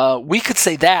 we could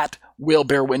say that will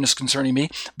bear witness concerning me,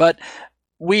 but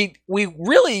we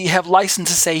really have license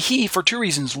to say he for two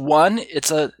reasons. One,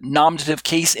 it's a nominative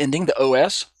case ending, the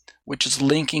OS, which is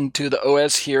linking to the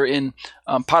OS here in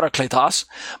parakletos.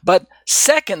 But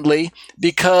secondly,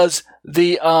 because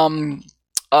the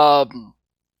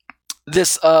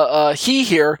he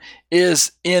here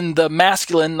is in the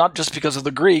masculine, not just because of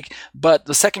the Greek, but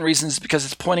the second reason is because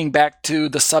it's pointing back to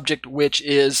the subject, which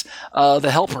is the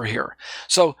helper here.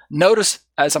 So notice,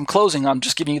 as I'm closing, I'm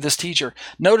just giving you this teacher.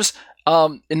 Notice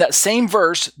in that same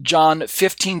verse, John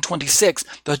 15:26,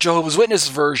 the Jehovah's Witness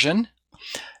version,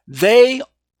 they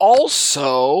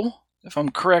also, if I'm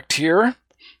correct here,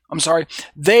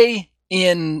 they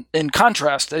in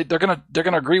contrast, they're gonna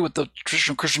agree with the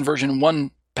traditional Christian version in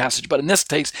one passage, but in this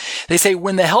case, they say,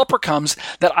 when the helper comes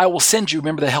that I will send you,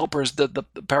 remember the helper is the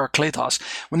parakletos,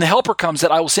 when the helper comes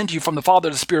that I will send you from the Father,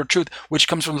 the Spirit of truth, which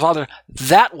comes from the Father,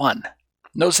 that one,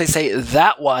 notice they say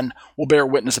that one will bear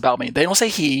witness about me. They don't say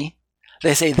he,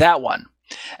 they say that one.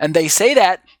 And they say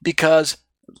that because,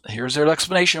 here's their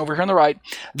explanation over here on the right,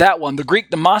 that one, the Greek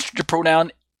demonstrative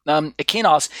pronoun,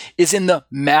 ekenos, is in the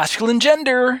masculine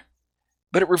gender,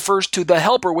 but it refers to the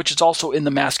helper, which is also in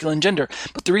the masculine gender.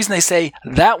 But the reason they say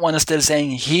that one instead of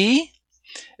saying he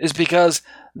is because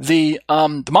the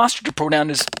demonstrative pronoun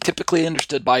is typically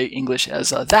understood by English as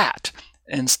that,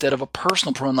 instead of a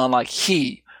personal pronoun like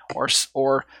he,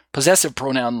 or possessive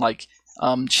pronoun like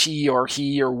she or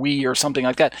he or we or something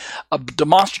like that. A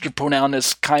demonstrative pronoun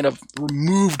is kind of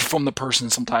removed from the person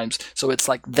sometimes. So it's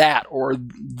like that or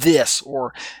this,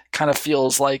 or kind of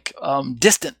feels like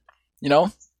distant,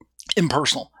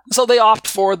 impersonal. So they opt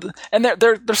for and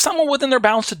they're somewhat within their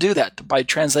bounds to do that by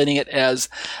translating it as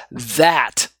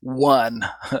that one,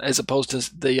 as opposed to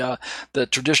the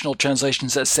traditional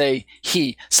translations that say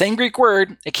he. Same Greek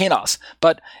word, ekenos.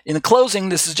 But in the closing,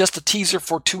 this is just a teaser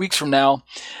for 2 weeks from now.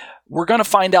 We're going to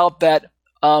find out that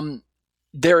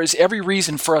there is every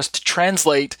reason for us to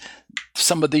translate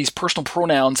some of these personal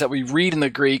pronouns that we read in the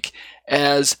Greek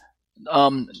as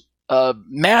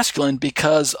masculine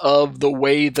because of the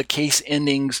way the case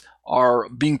endings are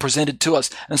being presented to us.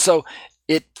 And so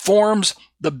it forms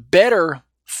the better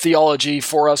theology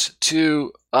for us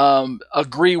to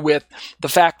agree with the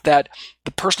fact that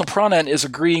the personal pronoun is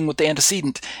agreeing with the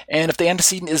antecedent. And if the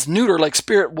antecedent is neuter, like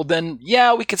spirit, well then,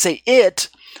 yeah, we could say it,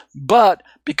 but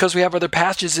because we have other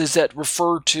passages that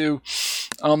refer to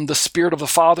the Spirit of the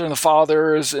Father, and the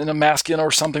Father is in a masculine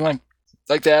or something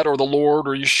like that, or the Lord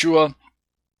or Yeshua,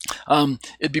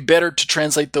 it'd be better to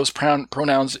translate those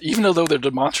pronouns, even though they're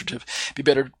demonstrative, it'd be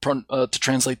better to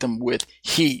translate them with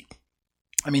he.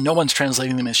 I mean, no one's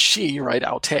translating them as she, right?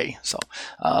 Aute.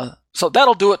 So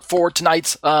that'll do it for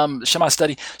tonight's Shema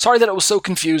study. Sorry that it was so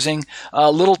confusing,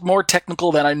 a little more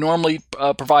technical than I normally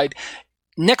provide.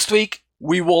 Next week,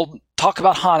 we will talk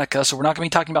about Hanukkah, so we're not going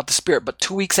to be talking about the Spirit, but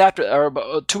 2 weeks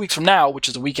from now, which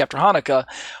is a week after Hanukkah,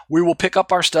 we will pick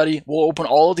up our study. We'll open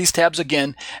all of these tabs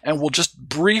again, and we'll just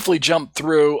briefly jump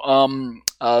through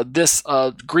this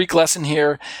Greek lesson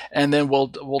here, and then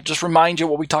we'll just remind you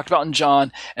what we talked about in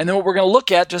John. And then what we're going to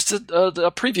look at, just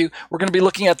a preview, we're going to be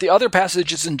looking at the other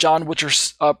passages in John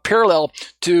which are parallel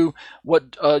to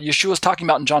what Yeshua is talking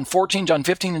about in John 14, John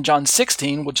 15, and John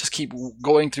 16. We'll just keep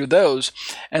going through those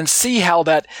and see how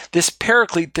that this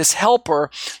Paraclete, this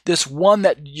helper, this one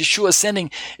that Yeshua is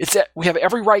sending, it's that we have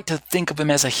every right to think of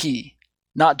him as a he,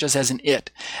 not just as an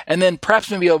it. And then perhaps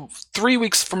maybe 3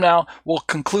 weeks from now, we'll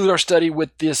conclude our study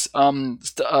with this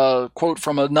quote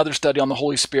from another study on the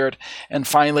Holy Spirit, and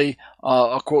finally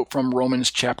a quote from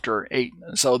Romans chapter 8.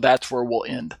 So that's where we'll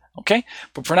end. Okay?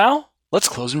 But for now, let's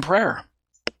close in prayer.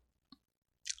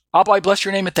 Abba, I bless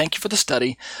your name and thank you for the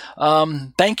study.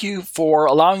 Thank you for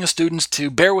allowing the students to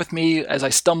bear with me as I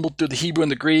stumbled through the Hebrew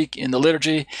and the Greek in the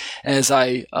liturgy, as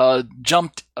I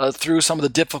jumped through some of the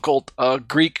difficult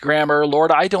Greek grammar.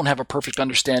 Lord, I don't have a perfect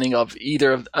understanding of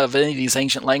either of any of these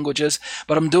ancient languages,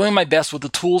 but I'm doing my best with the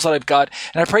tools that I've got,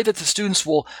 and I pray that the students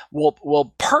will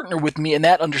partner with me in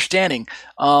that understanding,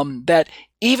 that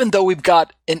even though we've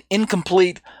got an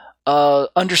incomplete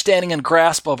understanding and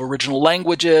grasp of original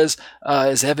languages,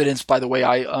 as evidenced by the way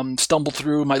I stumble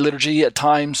through my liturgy at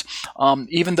times.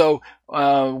 Even though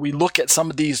we look at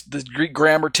some of the Greek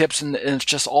grammar tips and it's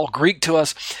just all Greek to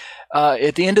us,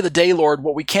 at the end of the day, Lord,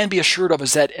 what we can be assured of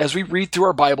is that as we read through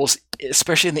our Bibles,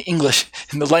 especially in the English,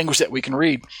 in the language that we can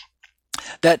read,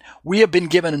 that we have been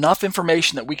given enough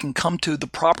information that we can come to the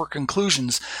proper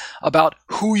conclusions about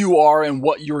who you are and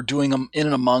what you're doing in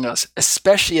and among us,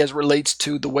 especially as it relates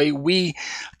to the way we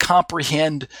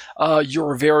comprehend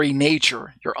your very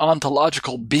nature, your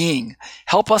ontological being.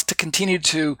 Help us to continue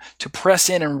to press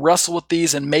in and wrestle with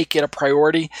these and make it a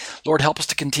priority. Lord, help us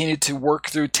to continue to work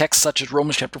through texts such as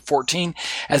Romans chapter 14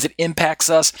 as it impacts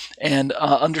us, and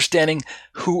understanding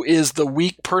who is the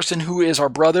weak person, who is our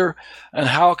brother, and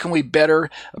how can we better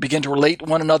begin to relate to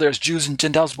one another as Jews and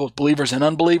Gentiles, both believers and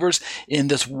unbelievers, in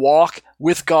this walk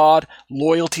with God,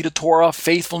 loyalty to Torah,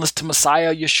 faithfulness to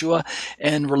Messiah, Yeshua,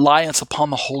 and reliance upon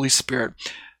the Holy Spirit.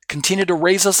 Continue to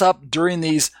raise us up during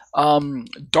these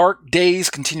dark days.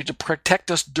 Continue to protect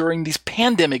us during these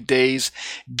pandemic days.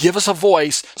 Give us a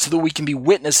voice so that we can be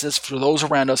witnesses for those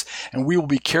around us, and we will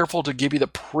be careful to give you the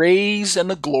praise and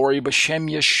the glory.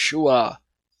 B'Shem Yeshua.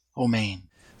 Amen.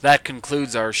 That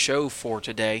concludes our show for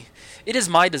today. It is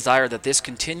my desire that this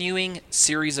continuing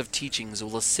series of teachings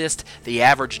will assist the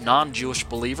average non-Jewish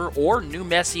believer or new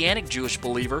Messianic Jewish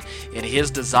believer in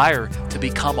his desire to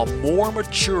become a more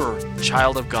mature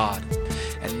child of God.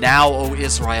 And now, O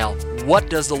Israel,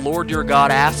 what does the Lord your God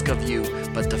ask of you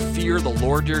but to fear the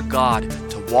Lord your God,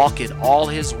 to walk in all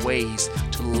his ways,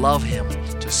 to love him,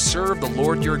 to serve the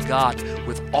Lord your God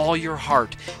with all your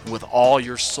heart and with all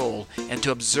your soul, and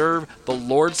to observe the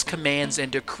Lord's commands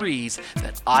and decrees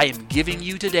that I am giving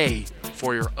you today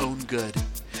for your own good.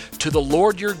 To the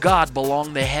Lord your God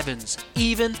belong the heavens,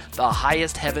 even the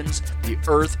highest heavens, the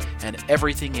earth, and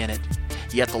everything in it.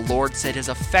 Yet the Lord set his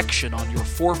affection on your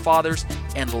forefathers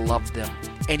and loved them.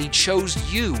 And he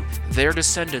chose you, their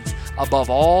descendants, above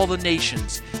all the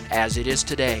nations, as it is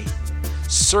today.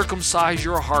 Circumcise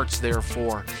your hearts,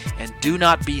 therefore, and do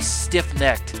not be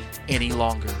stiff-necked any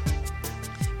longer.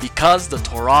 Because the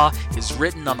Torah is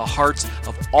written on the hearts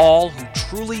of all who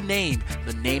truly name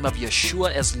the name of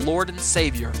Yeshua as Lord and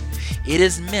Savior, it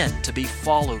is meant to be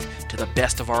followed to the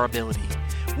best of our ability.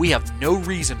 We have no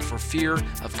reason for fear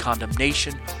of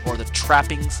condemnation or the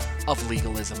trappings of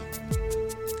legalism.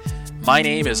 My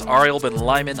name is Ariel Ben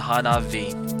Lyman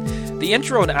Hanavi. The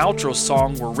intro and outro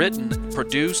song were written,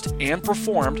 produced, and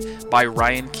performed by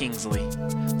Ryan Kingsley.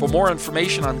 For more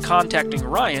information on contacting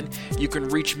Ryan, you can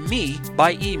reach me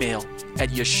by email at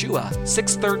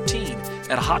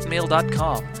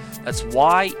yeshua613@hotmail.com. That's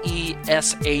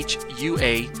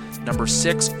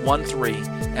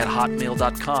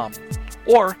YESHUA613@hotmail.com.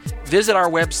 Or visit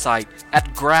our website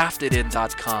at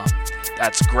graftedin.com.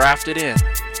 That's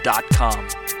graftedin.com.